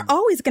 And so there are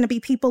always going to be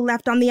people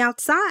left on the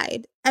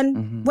outside.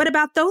 And what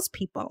about those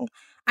people?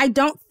 I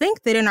don't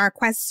think that in our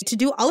quest to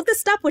do all of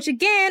this stuff, which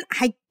again,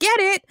 I get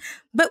it,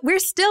 but we're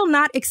still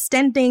not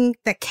extending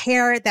the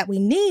care that we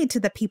need to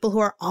the people who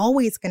are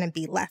always going to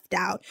be left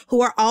out,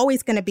 who are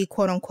always going to be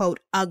quote unquote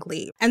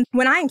ugly. And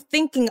when I'm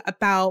thinking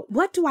about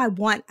what do I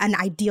want an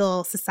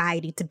ideal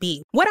society to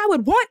be, what I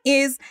would want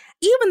is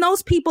even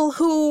those people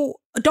who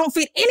don't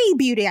fit any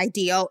beauty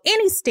ideal,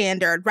 any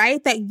standard,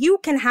 right? That you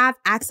can have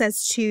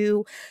access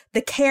to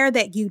the care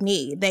that you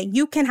need, that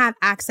you can have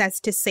access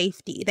to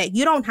safety, that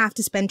you don't have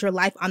to spend your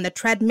life on the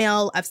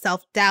treadmill of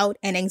self-doubt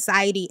and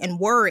anxiety and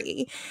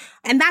worry.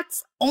 And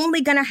that's only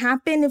going to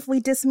happen if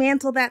we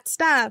dismantle that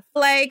stuff.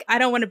 Like, I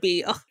don't want to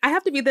be, I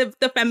have to be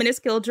the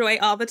feminist killjoy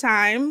all the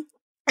time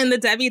and the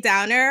Debbie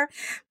Downer.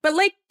 But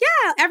like,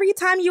 yeah, every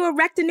time you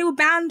erect a new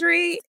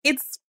boundary,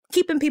 it's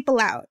keeping people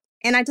out.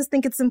 And I just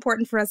think it's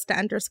important for us to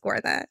underscore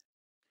that.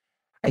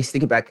 I just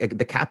think about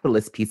the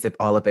capitalist piece of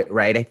all of it,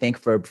 right? I think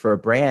for a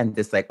brand,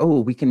 it's like,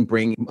 oh, we can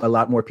bring a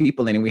lot more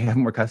people in and we have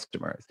more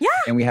customers. Yeah.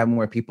 And we have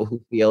more people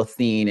who feel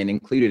seen and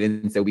included.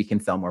 And so we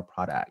can sell more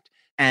product.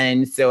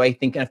 And so I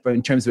think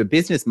in terms of a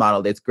business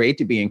model, it's great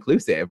to be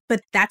inclusive.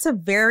 But that's a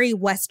very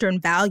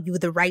Western value,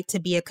 the right to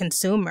be a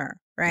consumer.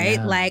 Right?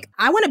 Yeah. Like,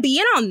 I want to be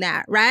in on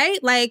that, right?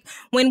 Like,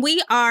 when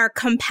we are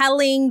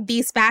compelling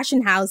these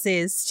fashion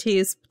houses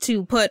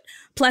to put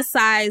plus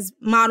size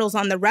models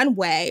on the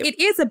runway, it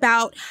is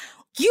about,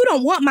 you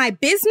don't want my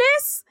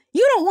business?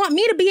 You don't want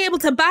me to be able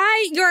to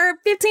buy your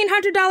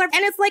 $1,500? And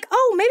it's like,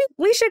 oh, maybe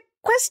we should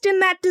question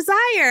that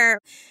desire.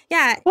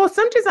 Yeah. Well,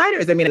 some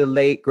designers, I mean, the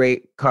late,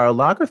 great Karl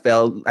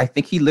Lagerfeld, I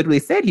think he literally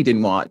said he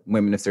didn't want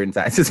women of certain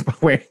sizes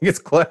wearing his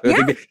clothes.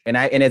 Yeah. And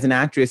as an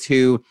actress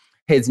who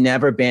has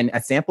never been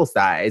a sample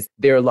size,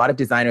 there are a lot of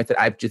designers that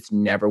I've just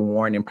never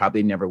worn and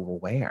probably never will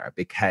wear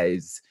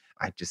because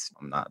I'm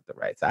not the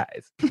right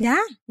size.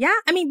 Yeah.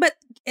 I mean, but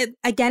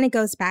it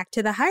goes back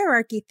to the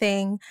hierarchy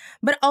thing.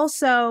 But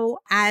also,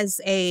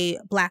 as a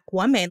Black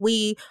woman,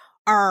 we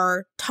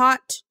are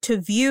taught to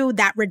view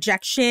that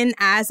rejection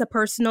as a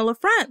personal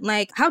affront.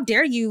 Like, how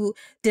dare you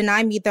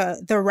deny me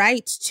the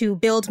right to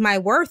build my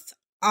worth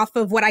off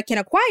of what I can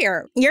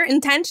acquire? You're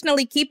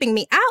intentionally keeping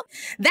me out.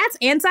 That's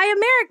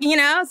anti-American, you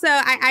know? So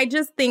I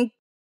just think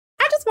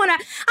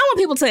want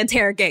people to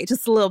interrogate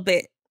just a little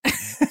bit.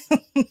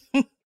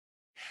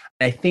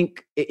 I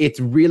think it's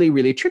really,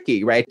 really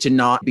tricky, right? To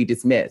not be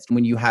dismissed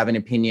when you have an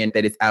opinion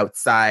that is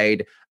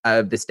outside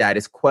of the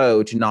status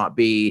quo, to not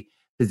be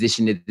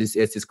positioned as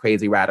this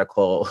crazy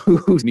radical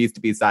who needs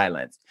to be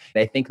silenced.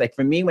 And I think, like,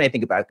 for me, when I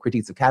think about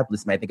critiques of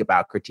capitalism, I think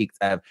about critiques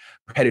of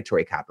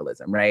predatory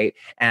capitalism, right?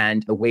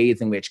 And the ways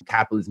in which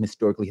capitalism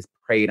historically has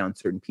preyed on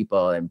certain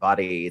people and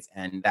bodies,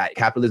 and that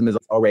capitalism has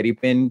already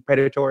been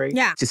predatory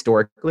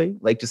historically,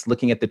 like just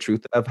looking at the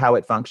truth of how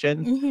it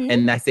functions. Mm-hmm.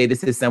 And I say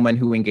this as someone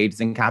who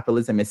engages in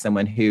capitalism, as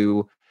someone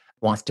who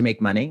wants to make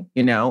money,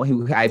 you know,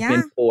 who I've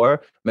been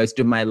poor most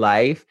of my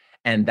life.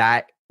 And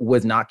that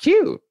was not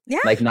cute. Yeah.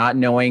 Like not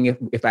knowing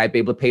if I'd be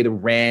able to pay the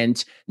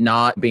rent,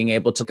 not being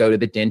able to go to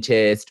the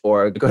dentist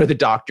or go to the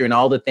doctor, and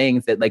all the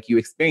things that like you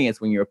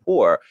experience when you're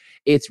poor.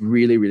 It's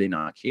really, really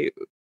not cute.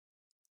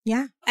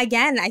 Yeah.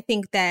 Again, I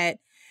think that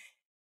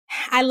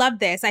I love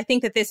this. I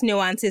think that this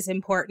nuance is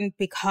important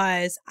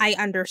because I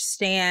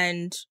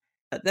understand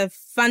the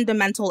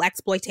fundamental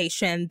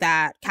exploitation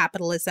that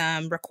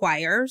capitalism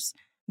requires.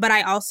 But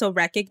I also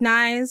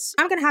recognize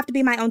I'm going to have to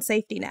be my own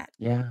safety net.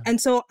 Yeah. And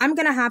so I'm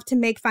going to have to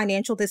make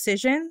financial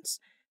decisions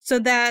so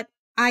that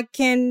I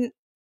can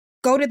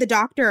go to the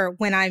doctor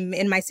when I'm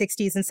in my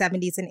 60s and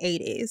 70s and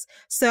 80s.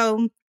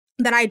 So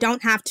that I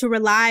don't have to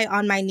rely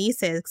on my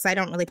nieces, because I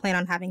don't really plan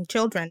on having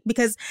children.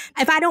 Because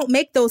if I don't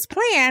make those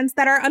plans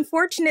that are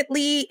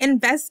unfortunately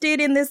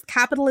invested in this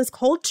capitalist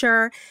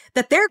culture,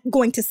 that they're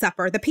going to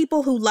suffer. The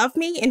people who love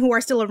me and who are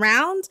still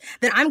around,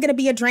 that I'm going to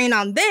be a drain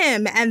on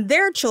them and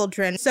their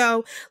children.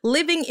 So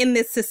living in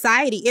this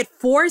society, it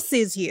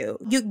forces you.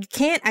 You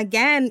can't,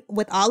 again,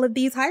 with all of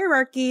these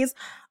hierarchies,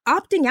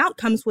 opting out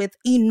comes with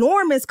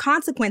enormous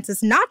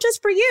consequences, not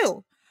just for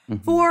you,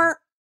 for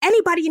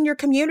anybody in your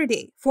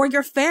community, for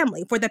your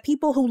family, for the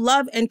people who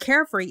love and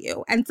care for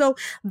you. And so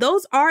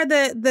those are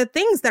the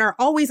things that are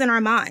always in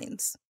our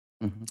minds.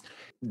 Mm-hmm.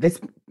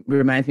 This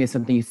reminds me of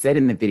something you said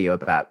in the video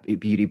about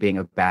beauty being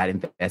a bad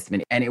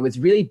investment. And it was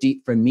really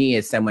deep for me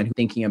as someone who's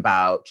thinking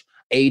about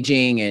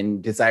aging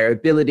and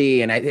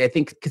desirability. And I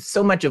think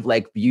so much of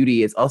like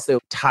beauty is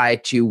also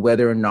tied to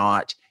whether or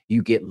not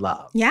you get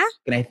love. Yeah.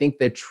 And I think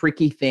the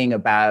tricky thing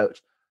about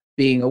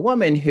being a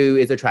woman who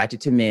is attracted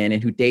to men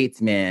and who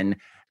dates men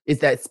is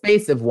that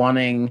space of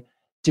wanting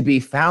to be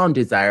found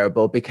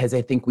desirable, because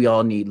I think we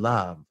all need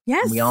love.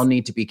 Yes. And we all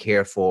need to be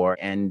cared for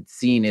and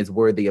seen as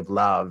worthy of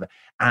love.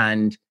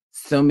 And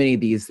so many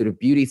of these sort of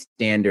beauty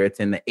standards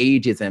and the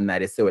ageism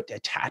that is so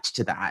attached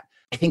to that.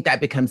 I think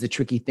that becomes the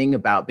tricky thing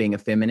about being a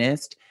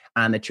feminist,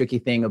 and the tricky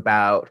thing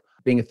about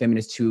being a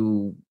feminist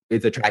who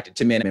is attracted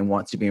to men and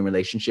wants to be in a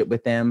relationship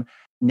with them,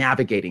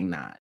 navigating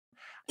that.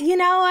 You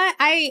know what?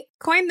 I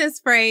coined this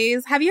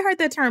phrase. Have you heard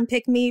the term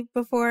pick me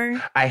before?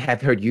 I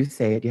have heard you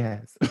say it,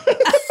 yes.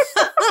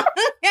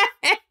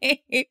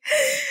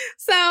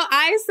 So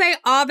I say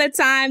all the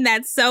time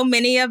that so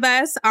many of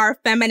us are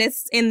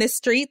feminists in the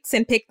streets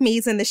and pick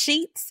me's in the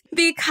sheets,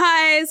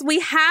 because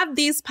we have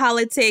these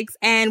politics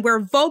and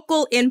we're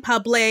vocal in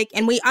public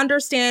and we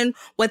understand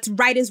what's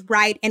right is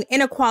right and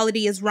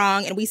inequality is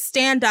wrong, and we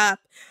stand up.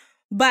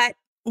 But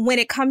when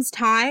it comes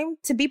time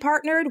to be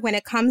partnered, when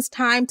it comes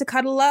time to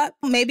cuddle up,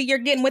 maybe you're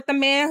getting with a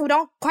man who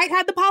don't quite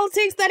have the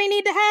politics that he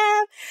need to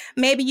have.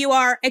 Maybe you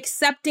are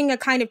accepting a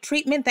kind of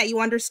treatment that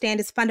you understand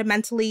is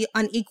fundamentally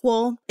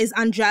unequal, is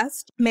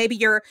unjust. Maybe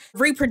you're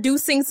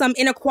reproducing some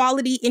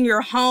inequality in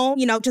your home,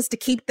 you know, just to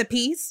keep the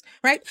peace,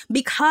 right?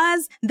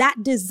 Because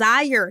that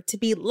desire to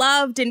be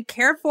loved and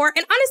cared for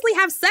and honestly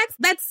have sex,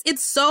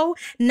 it's so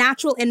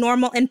natural and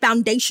normal and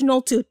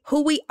foundational to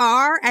who we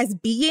are as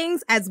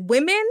beings, as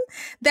women,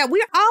 that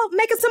we're all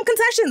making some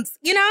concessions,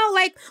 you know,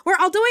 like we're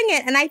all doing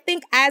it. And I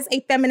think as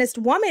a feminist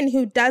woman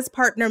who does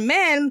partner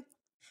men,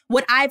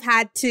 what I've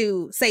had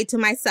to say to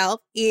myself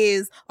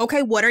is,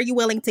 okay, what are you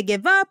willing to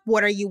give up?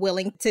 What are you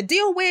willing to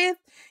deal with?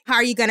 How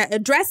are you going to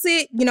address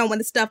it, you know, when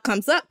the stuff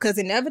comes up? Because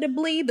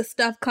inevitably the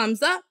stuff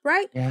comes up,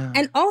 right? Yeah.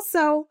 And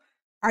also,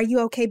 are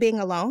you okay being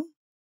alone?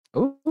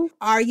 Ooh.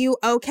 Are you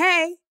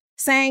okay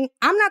saying,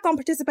 I'm not going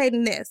to participate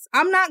in this.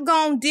 I'm not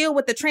going to deal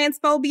with the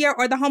transphobia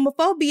or the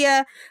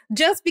homophobia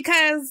just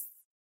because,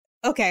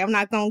 okay, I'm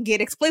not going to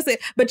get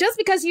explicit, but just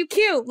because you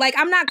cute, like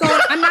I'm not going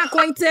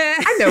to.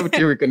 I know what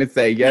you were going to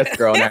say. Yes,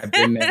 girl, and I've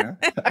been there.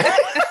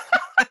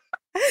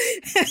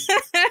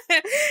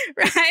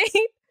 Right?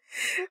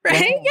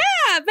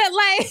 Yeah. But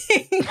like,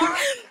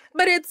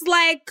 but it's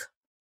like,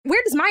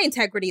 where does my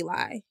integrity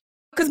lie?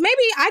 Because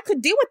maybe I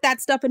could deal with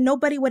that stuff and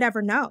nobody would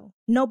ever know.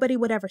 Nobody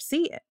would ever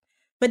see it.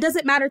 But does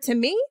it matter to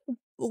me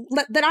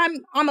that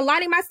I'm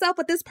aligning myself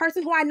with this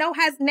person who I know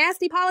has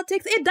nasty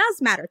politics? It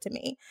does matter to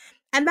me.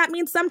 And that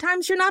means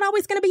sometimes you're not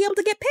always going to be able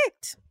to get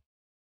picked.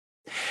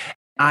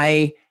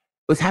 I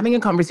was having a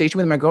conversation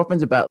with my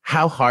girlfriends about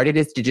how hard it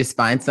is to just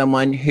find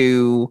someone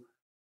who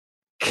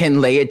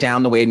can lay it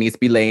down the way it needs to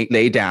be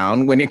laid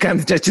down when it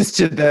comes to just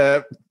to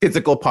the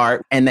physical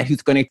part, and that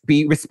who's going to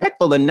be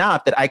respectful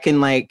enough that I can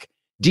like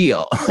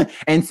deal.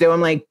 And so I'm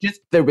like,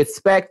 just the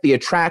respect, the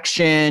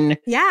attraction,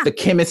 the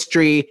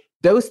chemistry,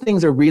 those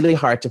things are really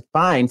hard to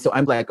find. So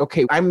I'm like,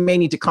 okay, I may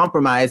need to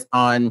compromise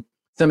on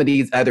some of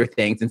these other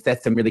things and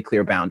set some really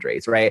clear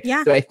boundaries, right?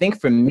 Yeah. So I think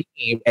for me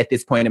at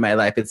this point in my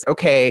life, it's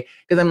okay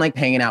because I'm like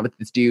hanging out with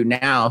this dude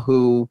now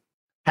who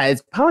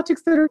has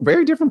politics that are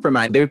very different from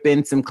mine. There have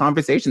been some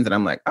conversations and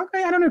I'm like,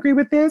 okay, I don't agree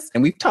with this.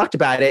 And we've talked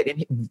about it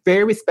and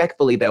very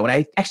respectfully though. And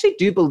I actually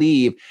do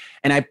believe,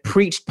 and I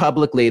preached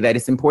publicly, that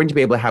it's important to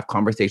be able to have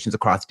conversations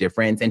across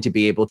difference and to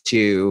be able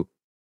to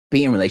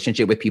be in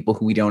relationship with people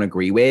who we don't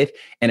agree with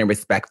in a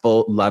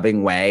respectful,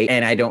 loving way.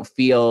 And I don't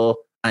feel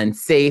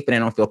unsafe and I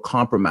don't feel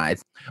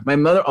compromised. My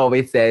mother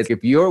always says,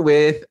 if you're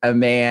with a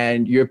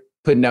man, you're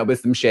putting up with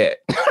some shit.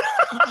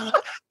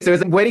 So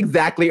it's like, what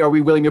exactly are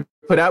we willing to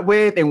put up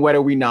with and what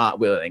are we not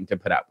willing to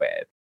put up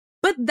with?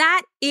 But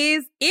that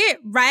is it,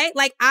 right?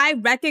 Like, I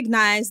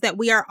recognize that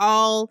we are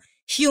all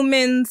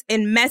humans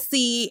and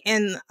messy,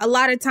 and a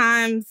lot of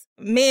times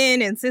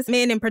men and cis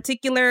men in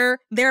particular,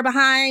 they're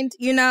behind,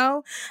 you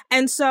know?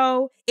 And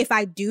so if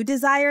I do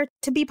desire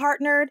to be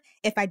partnered,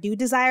 if I do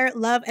desire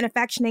love and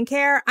affection and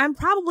care, I'm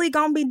probably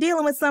going to be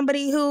dealing with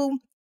somebody who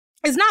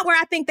is not where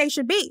I think they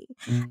should be.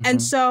 Mm-hmm.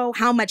 And so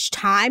how much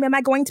time am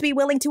I going to be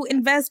willing to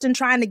invest in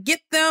trying to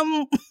get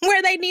them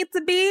where they need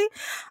to be?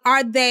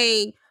 Are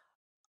they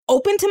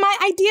open to my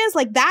ideas?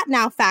 Like, that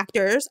now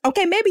factors.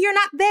 Okay, maybe you're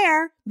not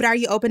there, but are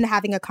you open to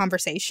having a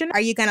conversation?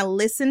 Are you going to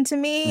listen to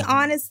me,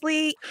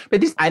 honestly?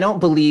 But I don't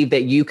believe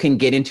that you can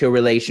get into a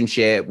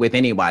relationship with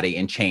anybody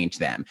and change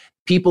them.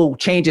 People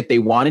change if they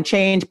want to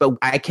change, but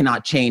I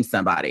cannot change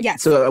somebody.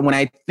 Yes. So when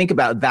I think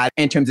about that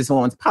in terms of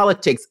someone's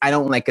politics, I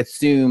don't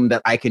assume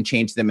that I can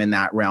change them in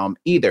that realm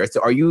either.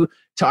 So are you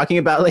talking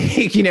about are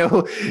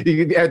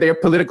they a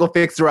political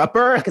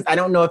fixer-upper? Because I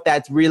don't know if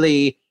that's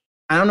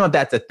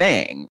a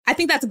thing. I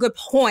think that's a good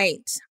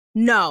point.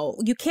 No,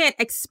 you can't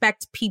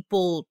expect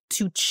people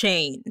to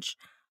change.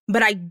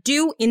 But I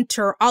do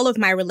enter all of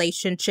my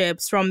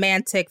relationships,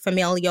 romantic,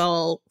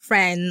 familial,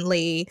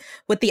 friendly,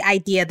 with the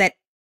idea that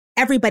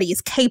everybody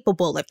is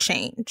capable of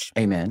change.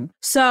 Amen.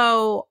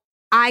 So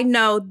I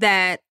know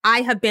that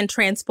I have been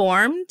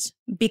transformed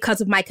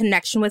because of my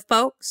connection with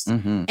folks.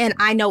 Mm-hmm. And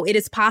I know it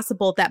is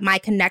possible that my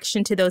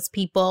connection to those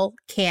people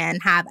can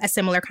have a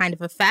similar kind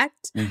of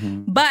effect.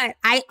 Mm-hmm. But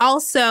I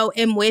also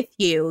am with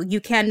you.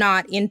 You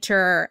cannot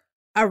enter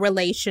a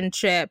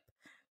relationship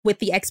with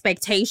the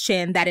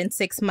expectation that in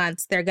 6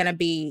 months they're going to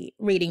be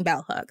reading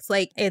bell hooks.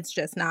 Like, it's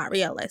just not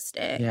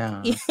realistic.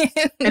 Yeah.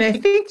 And I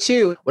think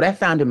too, what I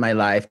found in my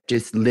life,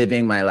 just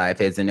living my life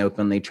as an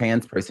openly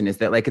trans person, is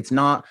that it's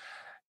not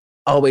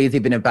always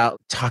even about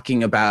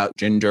talking about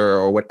gender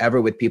or whatever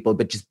with people,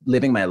 but just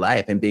living my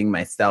life and being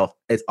myself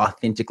as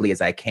authentically as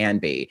I can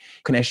be.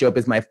 Can I show up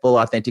as my full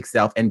authentic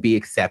self and be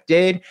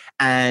accepted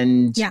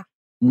and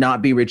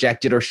not be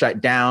rejected or shut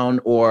down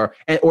or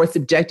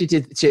subjected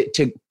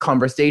to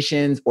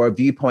conversations or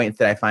viewpoints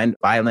that I find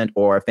violent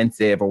or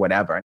offensive or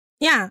whatever.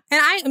 Yeah.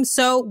 And I am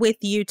so with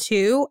you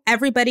too.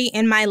 Everybody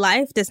in my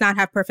life does not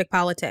have perfect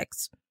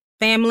politics.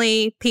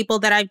 Family, people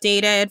that I've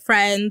dated,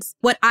 friends,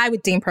 what I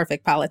would deem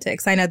perfect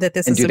politics. I know that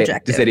this is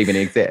subjective. Does that even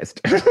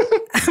exist?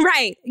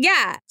 Right.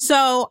 Yeah.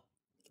 So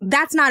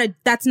that's not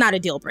a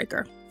deal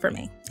breaker for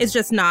me. It's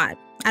just not.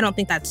 I don't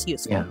think that's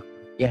useful.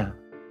 Yeah.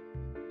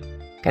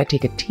 Gotta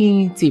take a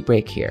teensy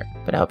break here,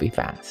 but I'll be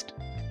fast.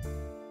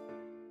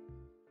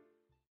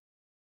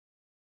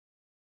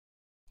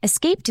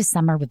 Escape to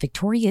summer with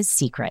Victoria's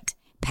Secret.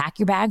 Pack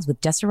your bags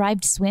with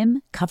just-arrived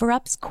swim,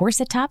 cover-ups,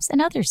 corset tops,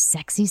 and other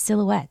sexy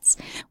silhouettes.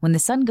 When the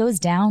sun goes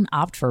down,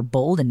 opt for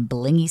bold and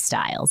blingy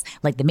styles,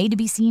 like the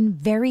made-to-be-seen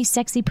Very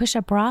Sexy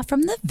Push-Up Bra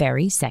from the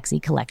Very Sexy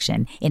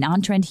collection, in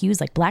on-trend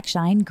hues like black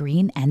shine,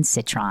 green, and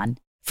citron.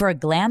 For a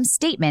glam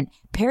statement,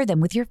 pair them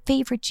with your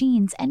favorite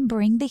jeans and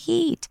bring the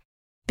heat.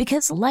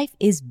 Because life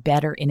is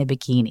better in a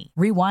bikini.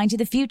 Rewind to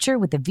the future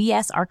with the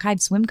VS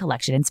Archive Swim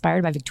Collection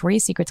inspired by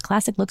Victoria's Secret's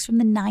classic looks from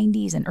the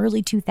 90s and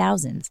early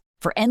 2000s.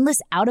 For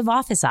endless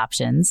out-of-office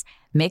options,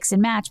 mix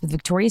and match with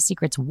Victoria's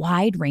Secret's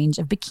wide range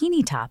of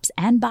bikini tops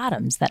and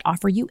bottoms that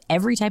offer you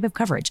every type of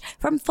coverage,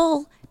 from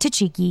full to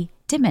cheeky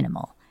to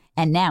minimal.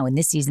 And now in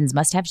this season's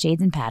must-have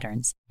shades and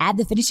patterns, add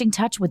the finishing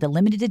touch with the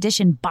limited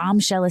edition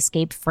Bombshell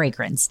Escape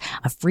fragrance,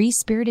 a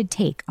free-spirited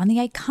take on the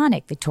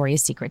iconic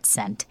Victoria's Secret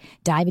scent.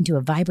 Dive into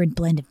a vibrant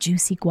blend of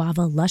juicy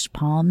guava, lush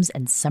palms,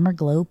 and summer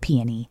glow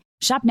peony.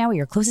 Shop now at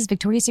your closest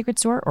Victoria's Secret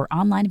store or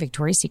online at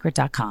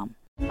victoriassecret.com.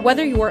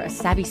 Whether you're a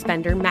savvy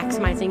spender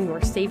maximizing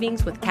your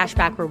savings with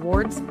cashback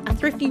rewards, a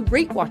thrifty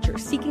rate watcher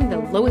seeking the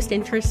lowest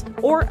interest,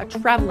 or a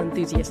travel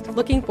enthusiast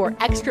looking for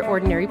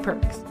extraordinary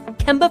perks,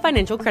 Kemba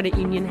Financial Credit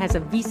Union has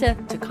a visa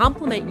to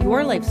complement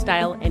your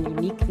lifestyle and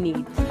unique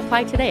needs.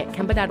 Apply today at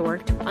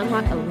Kemba.org to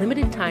unlock a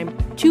limited time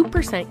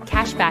 2%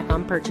 cash back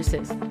on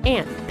purchases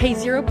and pay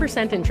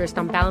 0% interest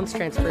on balance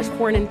transfers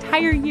for an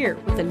entire year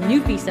with a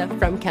new visa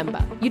from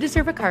Kemba. You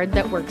deserve a card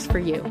that works for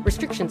you.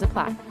 Restrictions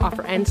apply.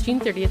 Offer ends June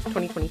 30th,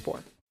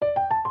 2024.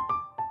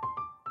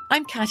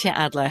 I'm Katya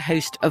Adler,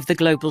 host of The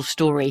Global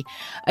Story.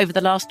 Over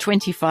the last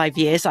 25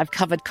 years, I've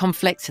covered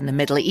conflicts in the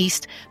Middle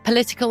East,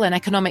 political and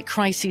economic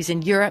crises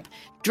in Europe,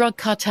 drug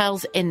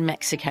cartels in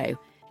Mexico.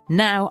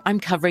 Now I'm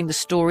covering the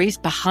stories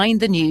behind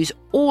the news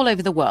all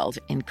over the world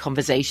in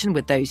conversation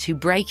with those who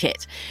break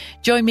it.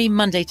 Join me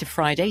Monday to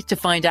Friday to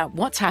find out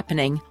what's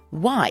happening,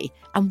 why,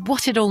 and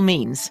what it all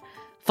means.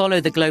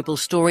 Follow The Global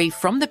Story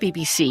from the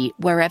BBC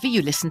wherever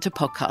you listen to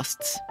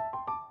podcasts.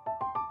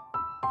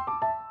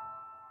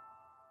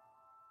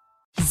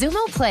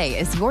 Zumo Play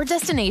is your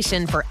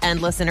destination for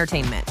endless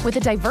entertainment. With a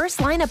diverse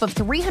lineup of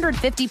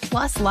 350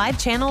 plus live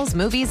channels,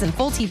 movies, and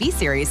full TV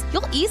series,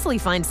 you'll easily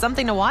find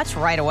something to watch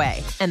right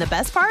away. And the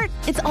best part?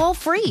 It's all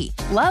free.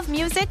 Love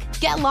music?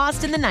 Get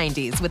lost in the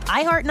 90s with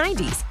iHeart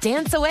 90s,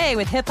 dance away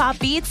with hip-hop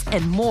beats,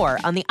 and more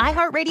on the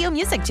iHeartRadio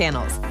music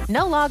channels.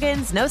 No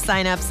logins, no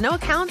signups, no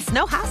accounts,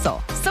 no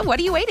hassle. So what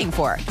are you waiting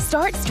for?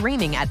 Start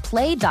streaming at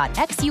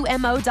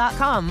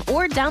play.xumo.com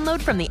or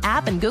download from the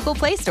app and Google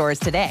Play stores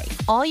today.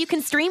 All you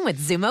can stream with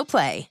Zumo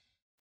Play.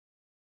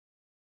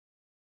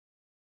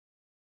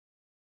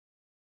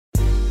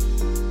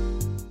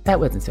 That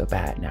wasn't so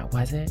bad now,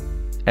 was it?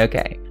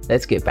 Okay,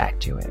 let's get back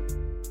to it.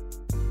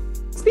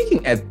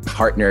 Speaking of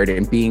partnered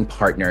and being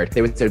partnered,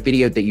 there was a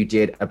video that you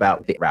did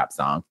about the rap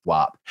song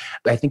WAP.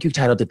 I think you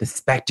titled it The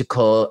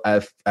Spectacle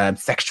of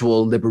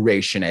Sexual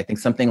Liberation. I think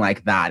something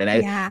like that.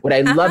 And what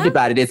I loved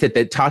about it is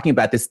that talking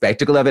about the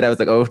spectacle of it, I was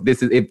like, oh,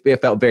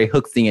 it felt very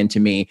Hooksian to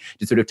me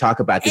to sort of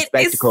talk about the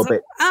spectacle.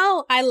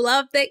 I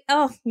love that.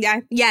 Oh,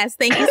 yeah. Yes.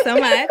 Thank you so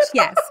much.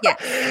 Yes.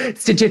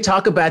 So to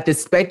talk about the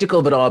spectacle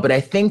of it all, but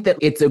I think that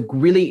it's a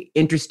really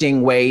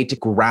interesting way to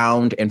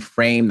ground and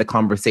frame the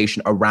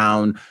conversation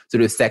around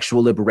sort of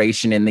sexual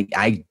liberation and the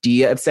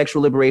idea of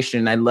sexual liberation.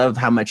 And I love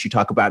how much you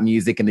talk about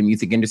music and the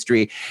music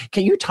industry.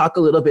 Can you talk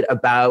a little bit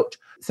about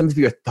some of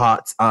your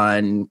thoughts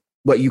on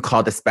what you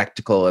call the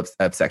spectacle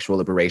of sexual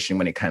liberation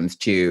when it comes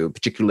to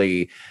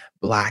particularly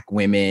Black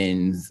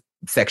women's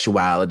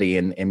sexuality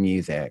and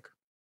music?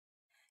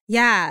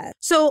 Yeah.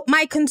 So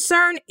my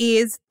concern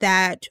is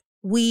that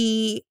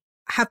we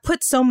have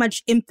put so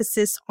much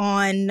emphasis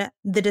on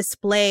the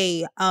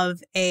display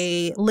of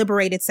a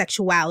liberated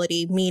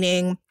sexuality,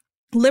 meaning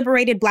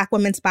liberated Black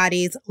women's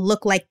bodies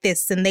look like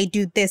this and they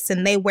do this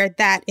and they wear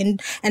that.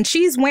 And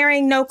she's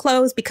wearing no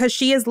clothes because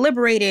she is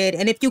liberated.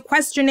 And if you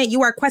question it,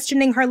 you are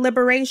questioning her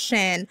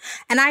liberation.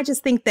 And I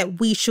just think that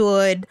we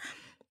should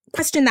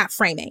question that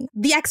framing.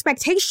 The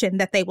expectation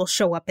that they will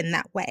show up in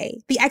that way.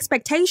 The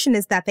expectation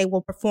is that they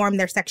will perform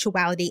their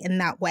sexuality in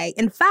that way.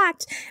 In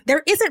fact,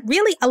 there isn't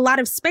really a lot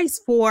of space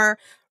for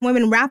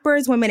women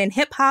rappers, women in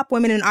hip hop,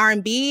 women in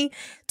R&B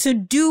to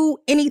do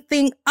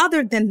anything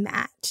other than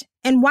that.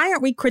 And why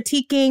aren't we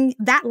critiquing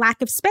that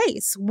lack of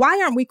space? Why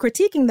aren't we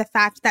critiquing the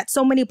fact that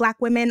so many Black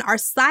women are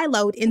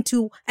siloed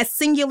into a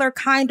singular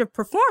kind of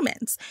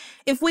performance?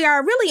 If we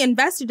are really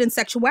invested in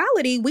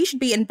sexuality, we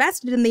should be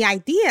invested in the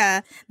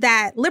idea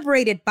that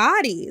liberated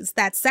bodies,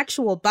 that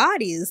sexual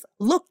bodies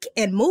look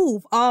and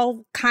move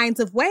all kinds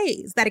of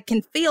ways, that it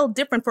can feel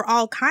different for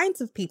all kinds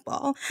of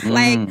people.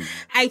 Like,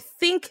 I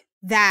think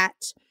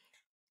that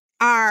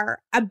our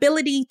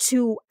ability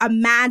to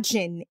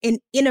imagine and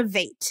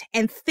innovate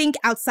and think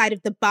outside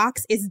of the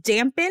box is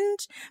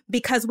dampened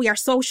because we are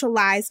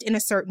socialized in a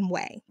certain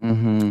way.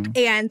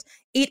 And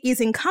it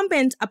is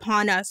incumbent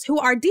upon us who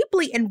are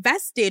deeply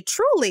invested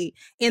truly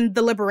in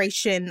the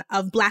liberation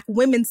of Black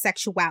women's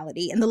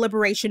sexuality and the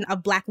liberation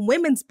of Black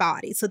women's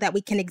bodies so that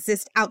we can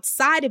exist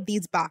outside of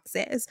these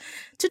boxes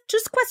to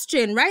just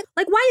question, right?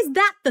 Like, why is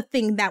that the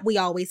thing that we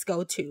always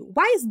go to?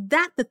 Why is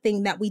that the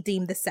thing that we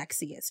deem the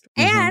sexiest?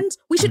 And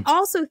we should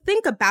also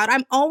think about,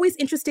 I'm always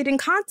interested in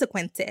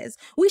consequences.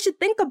 We should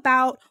think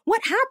about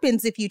what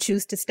happens if you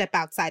choose to step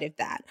outside of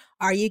that.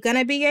 Are you going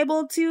to be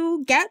able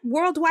to get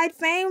worldwide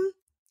fame?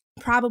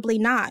 Probably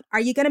not.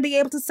 Are you going to be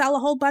able to sell a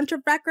whole bunch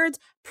of records?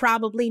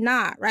 Probably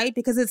not, right?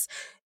 Because it's,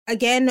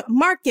 again,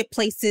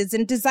 marketplaces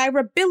and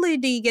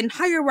desirability and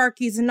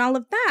hierarchies and all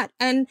of that.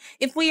 And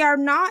if we are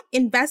not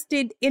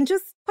invested in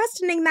just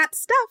questioning that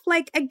stuff,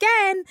 like,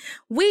 again,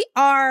 we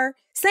are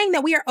saying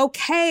that we are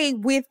okay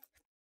with,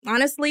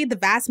 honestly, the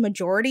vast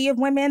majority of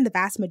women, the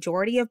vast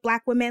majority of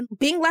Black women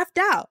being left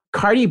out.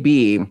 Cardi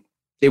B,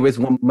 there was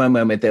one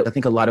moment that I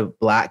think a lot of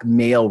Black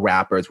male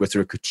rappers were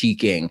sort of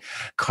critiquing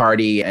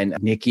Cardi and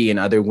Nicki and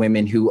other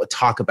women who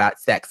talk about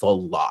sex a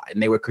lot.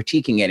 And they were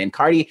critiquing it. And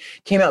Cardi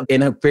came out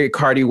in a very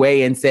Cardi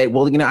way and said,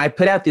 well, I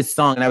put out this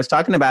song and I was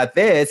talking about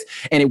this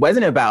and it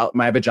wasn't about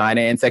my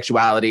vagina and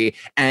sexuality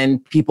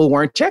and people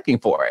weren't checking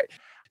for it.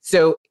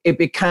 So it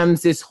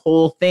becomes this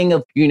whole thing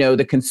of,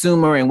 the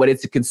consumer and what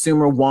does the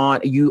consumer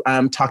want. You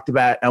talked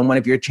about on one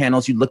of your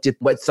channels, you looked at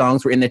what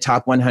songs were in the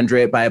top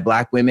 100 by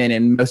Black women,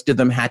 and most of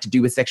them had to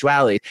do with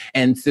sexuality.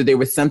 And so there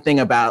was something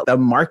about the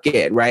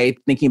market, right?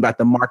 Thinking about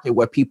the market,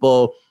 what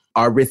people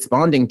are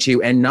responding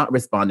to and not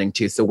responding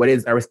to. So what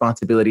is our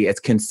responsibility as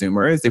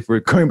consumers, if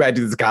we're going back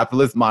to this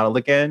capitalist model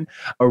again,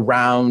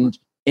 around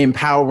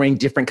empowering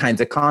different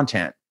kinds of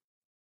content?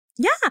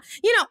 Yeah,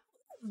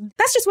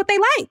 that's just what they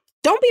like.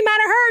 Don't be mad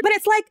at her. But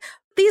it's like,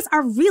 these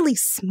are really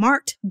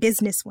smart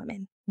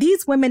businesswomen.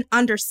 These women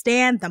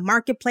understand the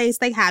marketplace.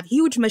 They have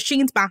huge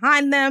machines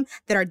behind them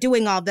that are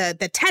doing all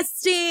the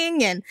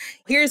testing. And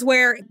here's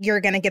where you're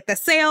going to get the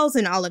sales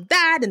and all of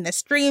that and the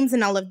streams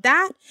and all of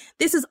that.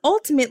 This is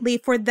ultimately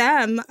for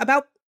them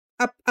about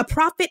a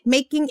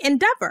profit-making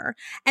endeavor.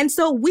 And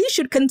so we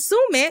should consume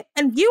it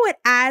and view it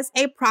as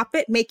a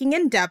profit-making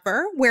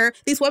endeavor where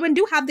these women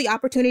do have the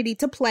opportunity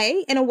to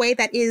play in a way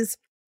that is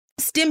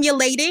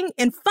stimulating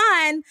and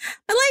fun,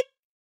 but like,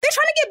 they're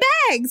trying to get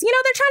bags, they're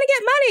trying to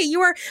get money. You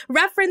were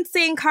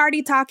referencing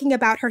Cardi talking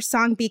about her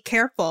song, Be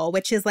Careful,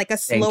 which is like a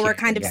slower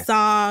kind of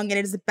song. And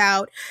it is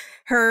about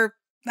her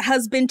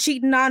husband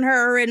cheating on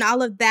her and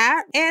all of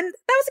that. And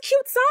that was a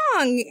cute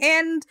song.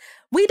 And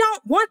we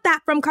don't want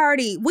that from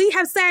Cardi. We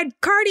have said,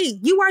 Cardi,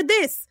 you are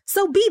this,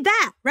 so be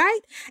that, right?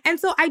 And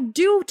so I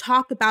do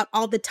talk about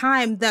all the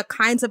time the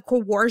kinds of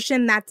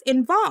coercion that's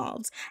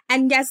involved.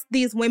 And yes,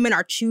 these women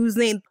are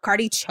choosing.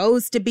 Cardi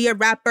chose to be a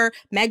rapper.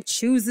 Meg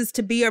chooses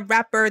to be a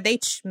rapper. They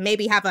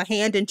maybe have a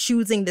hand in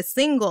choosing the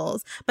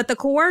singles. But the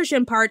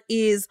coercion part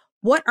is,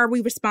 what are we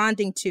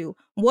responding to?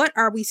 What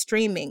are we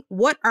streaming?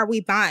 What are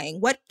we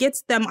buying? What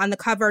gets them on the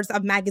covers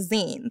of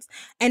magazines?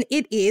 And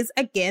it is,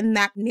 again,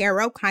 that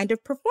narrow kind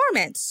of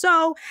performance.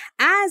 So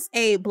as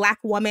a Black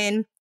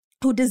woman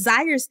who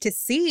desires to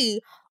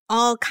see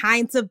all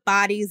kinds of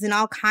bodies and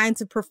all kinds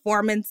of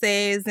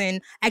performances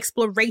and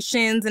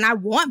explorations, and I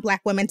want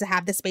Black women to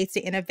have the space to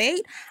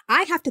innovate,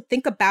 I have to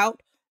think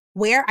about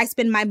where I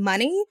spend my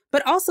money,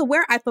 but also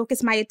where I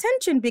focus my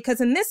attention,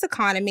 because in this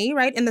economy,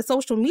 right, in the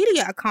social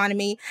media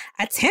economy,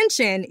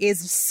 attention is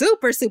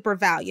super, super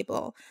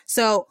valuable.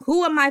 So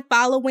who am I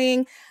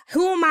following?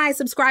 Who am I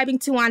subscribing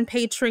to on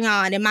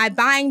Patreon? Am I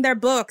buying their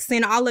books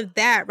and all of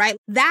that, right?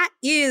 That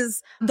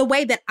is the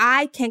way that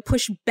I can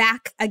push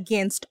back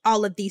against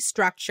all of these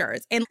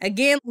structures. And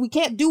again, we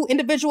can't do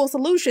individual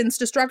solutions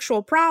to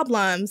structural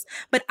problems,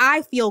 but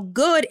I feel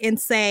good in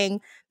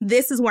saying,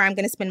 this is where I'm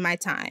going to spend my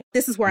time.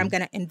 This is where I'm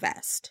going to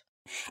invest.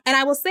 And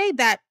I will say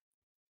that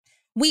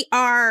we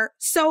are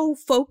so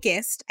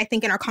focused, I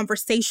think, in our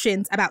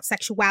conversations about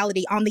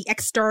sexuality on the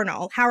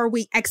external. How are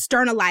we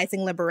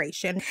externalizing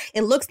liberation?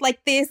 It looks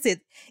like this,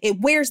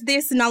 it wears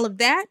this and all of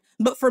that.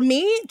 But for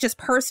me, just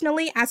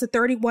personally, as a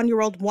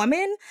 31-year-old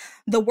woman,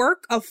 the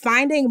work of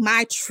finding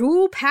my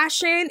true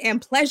passion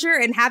and pleasure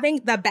and having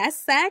the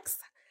best sex,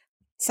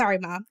 sorry,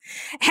 Mom,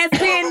 has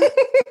been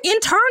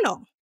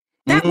internal.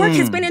 That work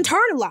has been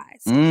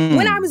internalized.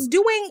 When I was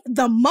doing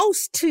the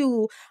most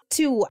to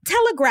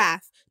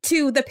telegraph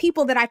to the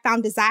people that I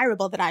found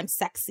desirable that I'm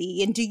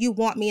sexy and do you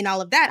want me and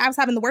all of that, I was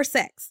having the worst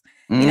sex.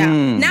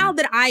 Now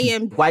that I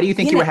am... Why do you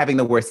think you were having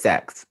the worst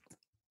sex?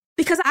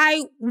 Because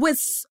I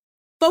was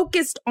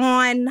focused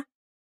on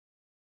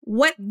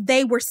what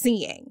they were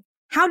seeing.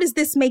 How does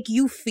this make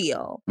you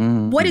feel?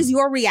 What is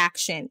your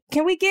reaction?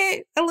 Can we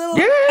get a little...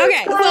 Yes,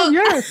 okay. girl,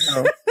 yes.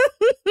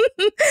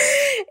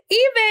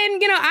 Even,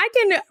 I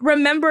can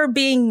remember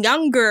being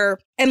younger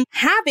and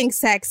having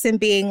sex and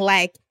being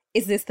like,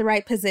 is this the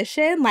right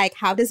position? Like,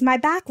 how does my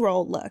back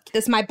roll look?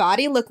 Does my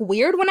body look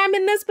weird when I'm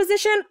in this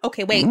position?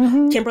 Okay, wait,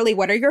 Kimberly,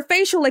 what are your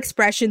facial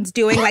expressions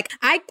doing? Like,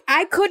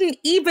 I couldn't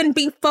even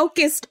be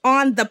focused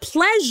on the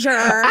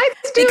pleasure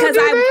because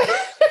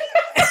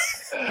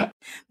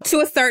to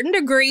a certain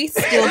degree,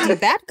 still do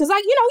that because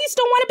you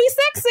still want to be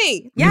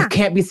sexy. Yeah, you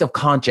can't be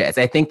self-conscious.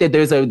 I think that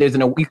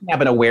you can have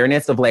an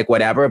awareness of like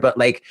whatever, but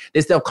like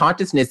this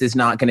self-consciousness is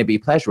not going to be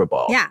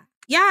pleasurable.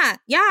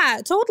 Yeah,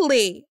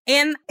 totally.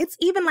 And it's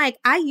even like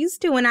I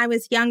used to when I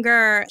was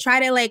younger, try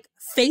to like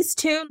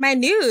Facetune my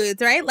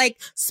nudes, right? Like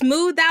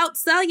smooth out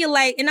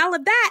cellulite and all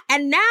of that.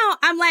 And now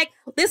I'm like,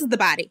 this is the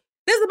body.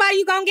 This is the body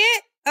you gonna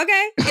get.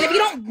 Okay. And if you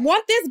don't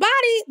want this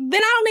body,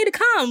 then I don't need to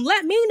come.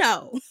 Let me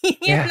know.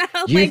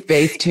 You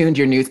face-tuned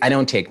your nudes. I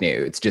don't take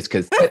nudes just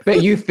because,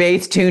 but you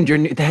face-tuned your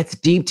nudes. That's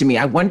deep to me.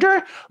 I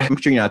wonder, I'm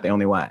sure you're not the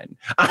only one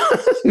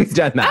who's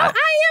done that. Oh, I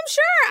am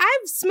sure.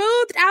 I've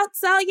smoothed out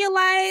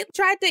cellulite,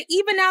 tried to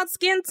even out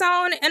skin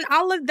tone and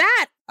all of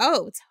that.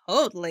 Oh,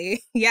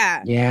 totally.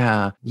 Yeah.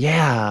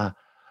 Yeah.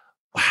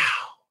 Wow.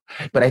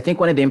 But I think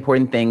one of the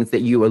important things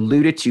that you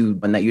alluded to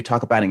and that you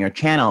talk about on your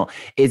channel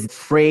is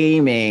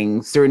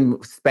framing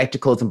certain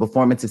spectacles and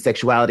performance of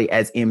sexuality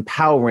as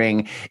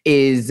empowering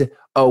is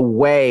a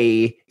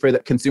way for the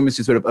consumers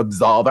to sort of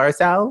absolve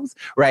ourselves,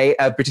 right?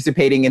 Of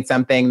participating in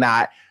something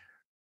that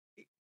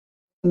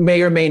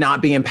may or may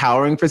not be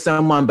empowering for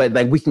someone, but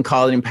like we can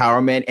call it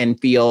empowerment and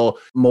feel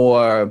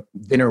more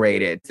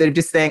venerated. Instead of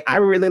just saying, I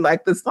really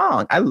like this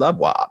song. I love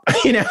WAP.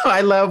 I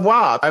love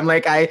WAP. I'm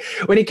like,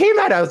 when it came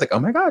out, I was like, oh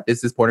my God,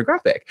 this is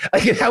pornographic.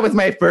 Like that was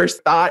my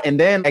first thought. And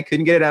then I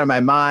couldn't get it out of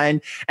my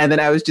mind. And then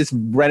I was just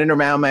running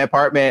around my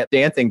apartment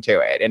dancing to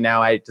it. And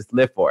now I just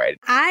live for it.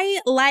 I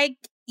like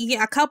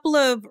a couple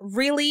of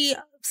really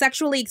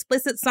sexually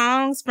explicit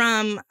songs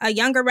from a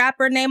younger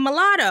rapper named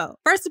Mulatto.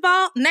 First of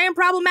all, name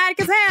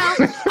problematic as hell.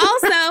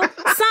 Also,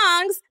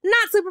 songs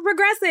not super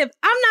progressive.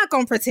 I'm not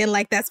going to pretend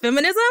like that's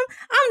feminism.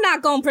 I'm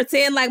not going to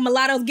pretend like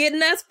Mulatto's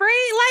getting us free.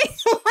 Like,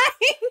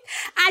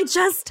 I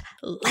just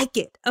like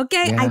it,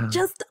 okay? Yeah. I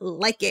just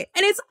like it.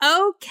 And it's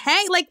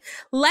okay. Like,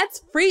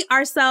 let's free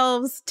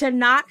ourselves to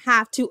not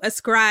have to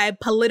ascribe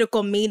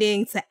political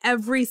meaning to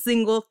every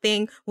single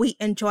thing we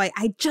enjoy.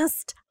 I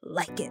just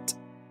like it.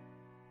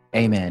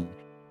 Amen.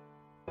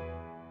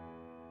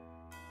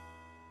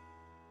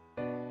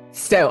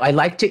 So I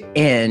like to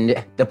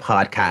end the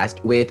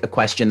podcast with a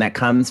question that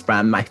comes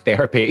from my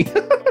therapy.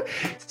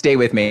 Stay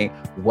with me.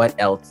 What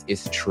else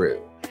is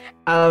true?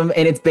 And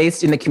it's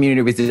based in the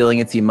community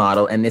resiliency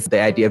model. And it's the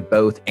idea of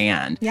both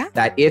and. Yeah.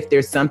 That if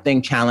there's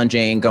something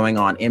challenging going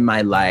on in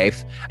my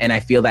life, and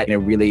I feel that in a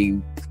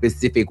really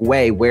specific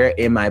way, where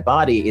in my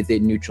body is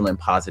it neutral and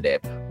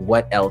positive?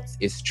 What else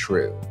is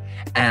true?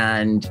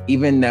 And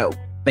even though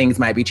things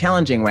might be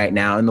challenging right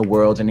now in the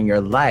world and in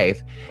your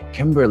life,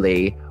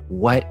 Kimberly,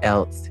 what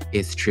else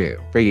is true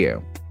for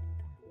you?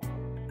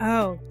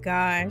 Oh,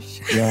 gosh.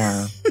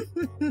 Yeah.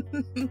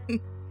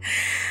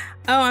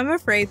 Oh, I'm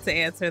afraid to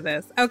answer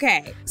this.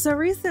 Okay. So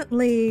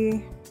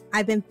recently,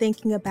 I've been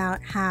thinking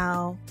about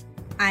how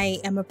I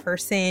am a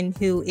person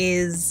who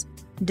is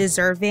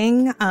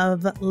deserving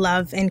of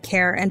love and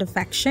care and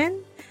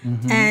affection.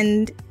 Mm-hmm.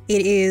 And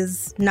it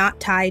is not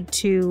tied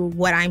to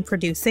what I'm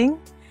producing.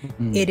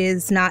 Mm-hmm. It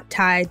is not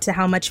tied to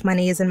how much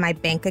money is in my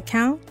bank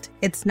account.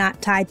 It's not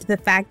tied to the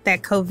fact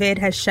that COVID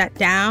has shut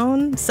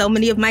down so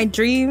many of my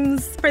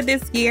dreams for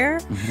this year.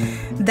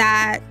 Mm-hmm.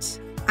 That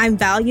I'm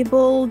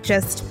valuable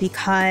just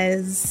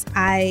because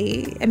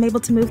I am able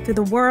to move through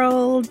the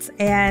world,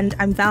 and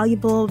I'm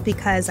valuable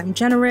because I'm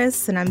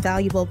generous, and I'm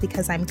valuable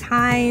because I'm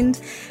kind.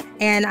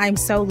 And I'm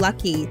so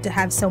lucky to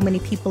have so many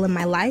people in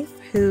my life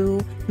who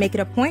make it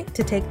a point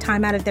to take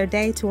time out of their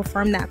day to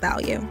affirm that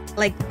value.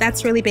 Like,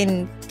 that's really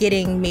been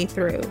getting me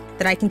through,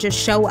 that I can just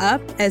show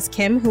up as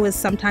Kim, who is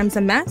sometimes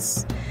a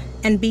mess,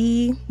 and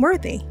be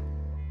worthy.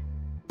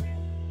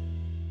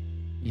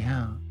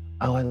 Yeah.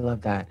 Oh, I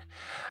love that.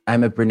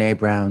 I'm a Brene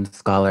Brown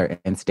scholar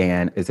and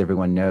stan, as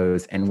everyone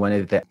knows. And one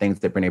of the things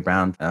that Brene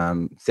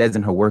Brown says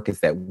in her work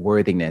is that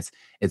worthiness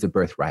is a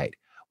birthright.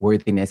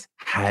 Worthiness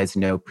has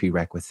no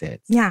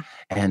prerequisites. Yeah.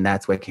 And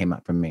that's what came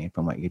up from me,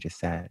 from what you just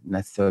said. And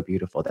that's so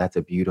beautiful. That's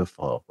a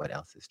beautiful, what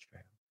else is true?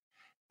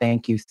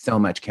 Thank you so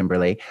much,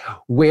 Kimberly.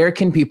 Where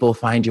can people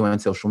find you on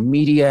social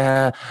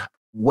media?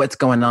 What's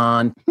going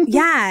on?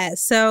 Yeah.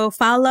 So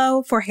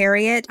follow For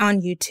Harriet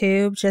on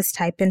YouTube. Just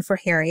type in For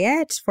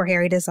Harriet. For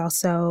Harriet is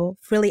also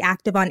really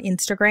active on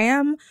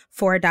Instagram,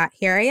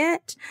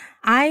 for.harriet.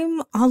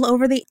 I'm all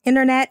over the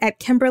internet at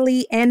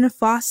Kimberly N.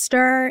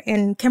 Foster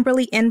and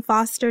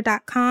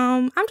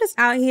KimberlyNFoster.com. I'm just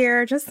out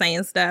here just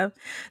saying stuff,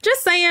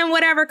 just saying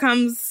whatever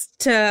comes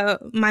to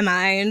my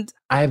mind.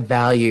 I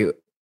value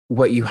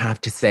what you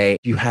have to say.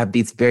 You have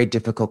these very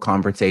difficult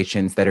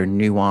conversations that are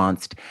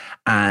nuanced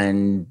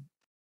and,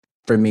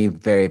 for me,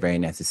 very, very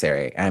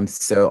necessary. I'm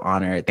so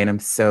honored and I'm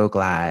so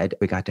glad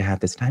we got to have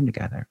this time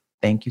together.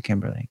 Thank you,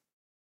 Kimberly.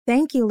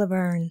 Thank you,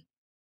 Laverne.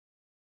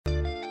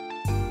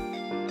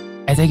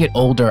 As I get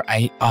older,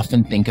 I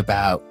often think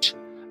about,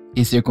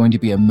 is there going to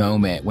be a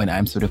moment when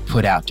I'm sort of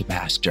put out to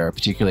pasture,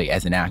 particularly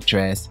as an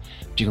actress,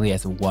 particularly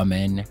as a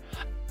woman?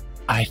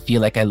 I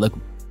feel like I look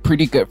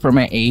pretty good for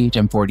my age.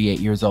 I'm 48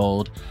 years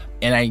old.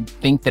 And I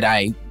think that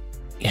I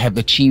have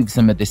achieved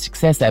some of the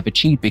success I've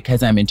achieved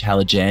because I'm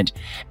intelligent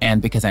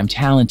and because I'm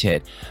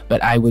talented.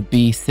 But I would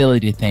be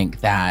silly to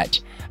think that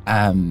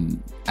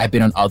I've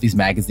been on all these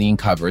magazine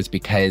covers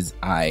because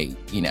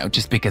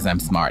just because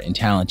I'm smart and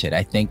talented.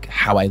 I think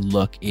how I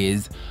look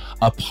is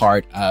a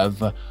part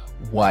of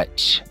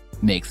what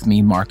makes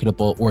me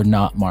marketable or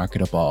not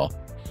marketable.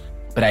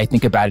 But I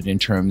think about it in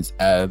terms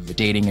of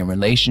dating and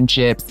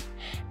relationships.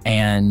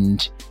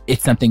 And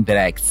it's something that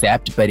I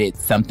accept, but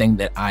it's something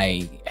that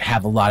I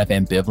have a lot of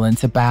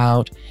ambivalence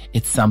about.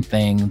 It's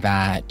something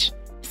that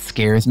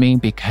scares me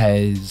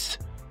because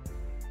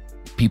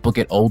people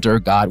get older,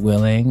 God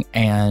willing.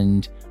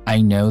 And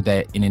I know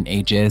that in an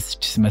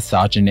ageist,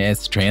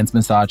 misogynist,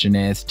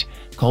 trans-misogynist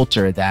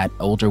culture, that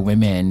older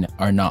women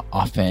are not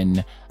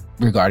often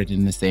regarded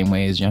in the same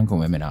way as younger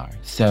women are.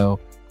 So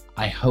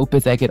I hope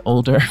as I get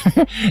older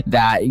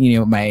that,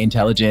 my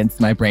intelligence,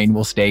 my brain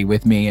will stay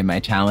with me and my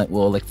talent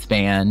will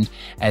expand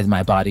as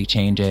my body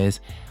changes.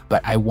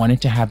 But I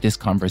wanted to have this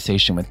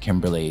conversation with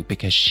Kimberly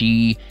because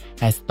she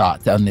has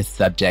thoughts on this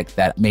subject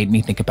that made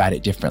me think about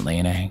it differently.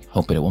 And I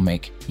hope it will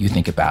make you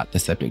think about the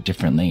subject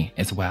differently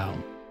as well.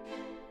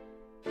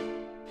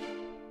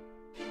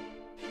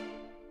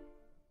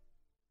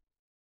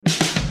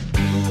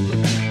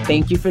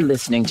 Thank you for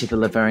listening to The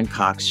Laverne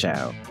Cox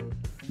Show.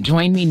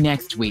 Join me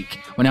next week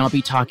when I'll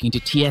be talking to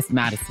T.S.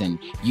 Madison,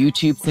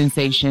 YouTube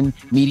sensation,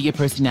 media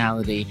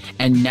personality,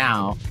 and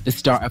now the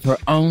star of her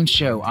own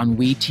show on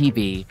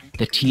WeTV,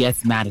 The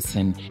T.S.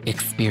 Madison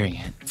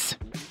Experience.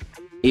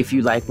 If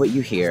you like what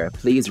you hear,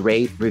 please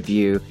rate,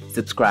 review,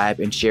 subscribe,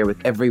 and share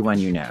with everyone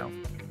you know.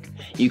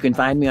 You can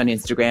find me on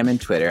Instagram and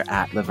Twitter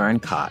at Laverne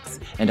Cox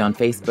and on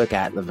Facebook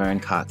at Laverne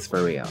Cox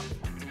for real.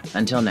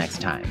 Until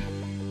next time,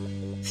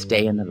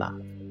 stay in the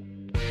love.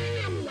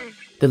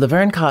 The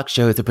Laverne Cox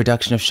Show is a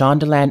production of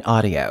Shondaland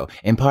Audio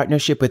in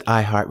partnership with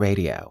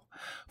iHeartRadio.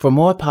 For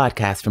more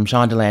podcasts from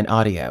Shondaland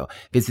Audio,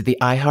 visit the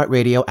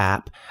iHeartRadio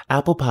app,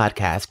 Apple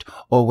Podcast,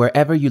 or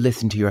wherever you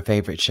listen to your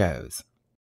favorite shows.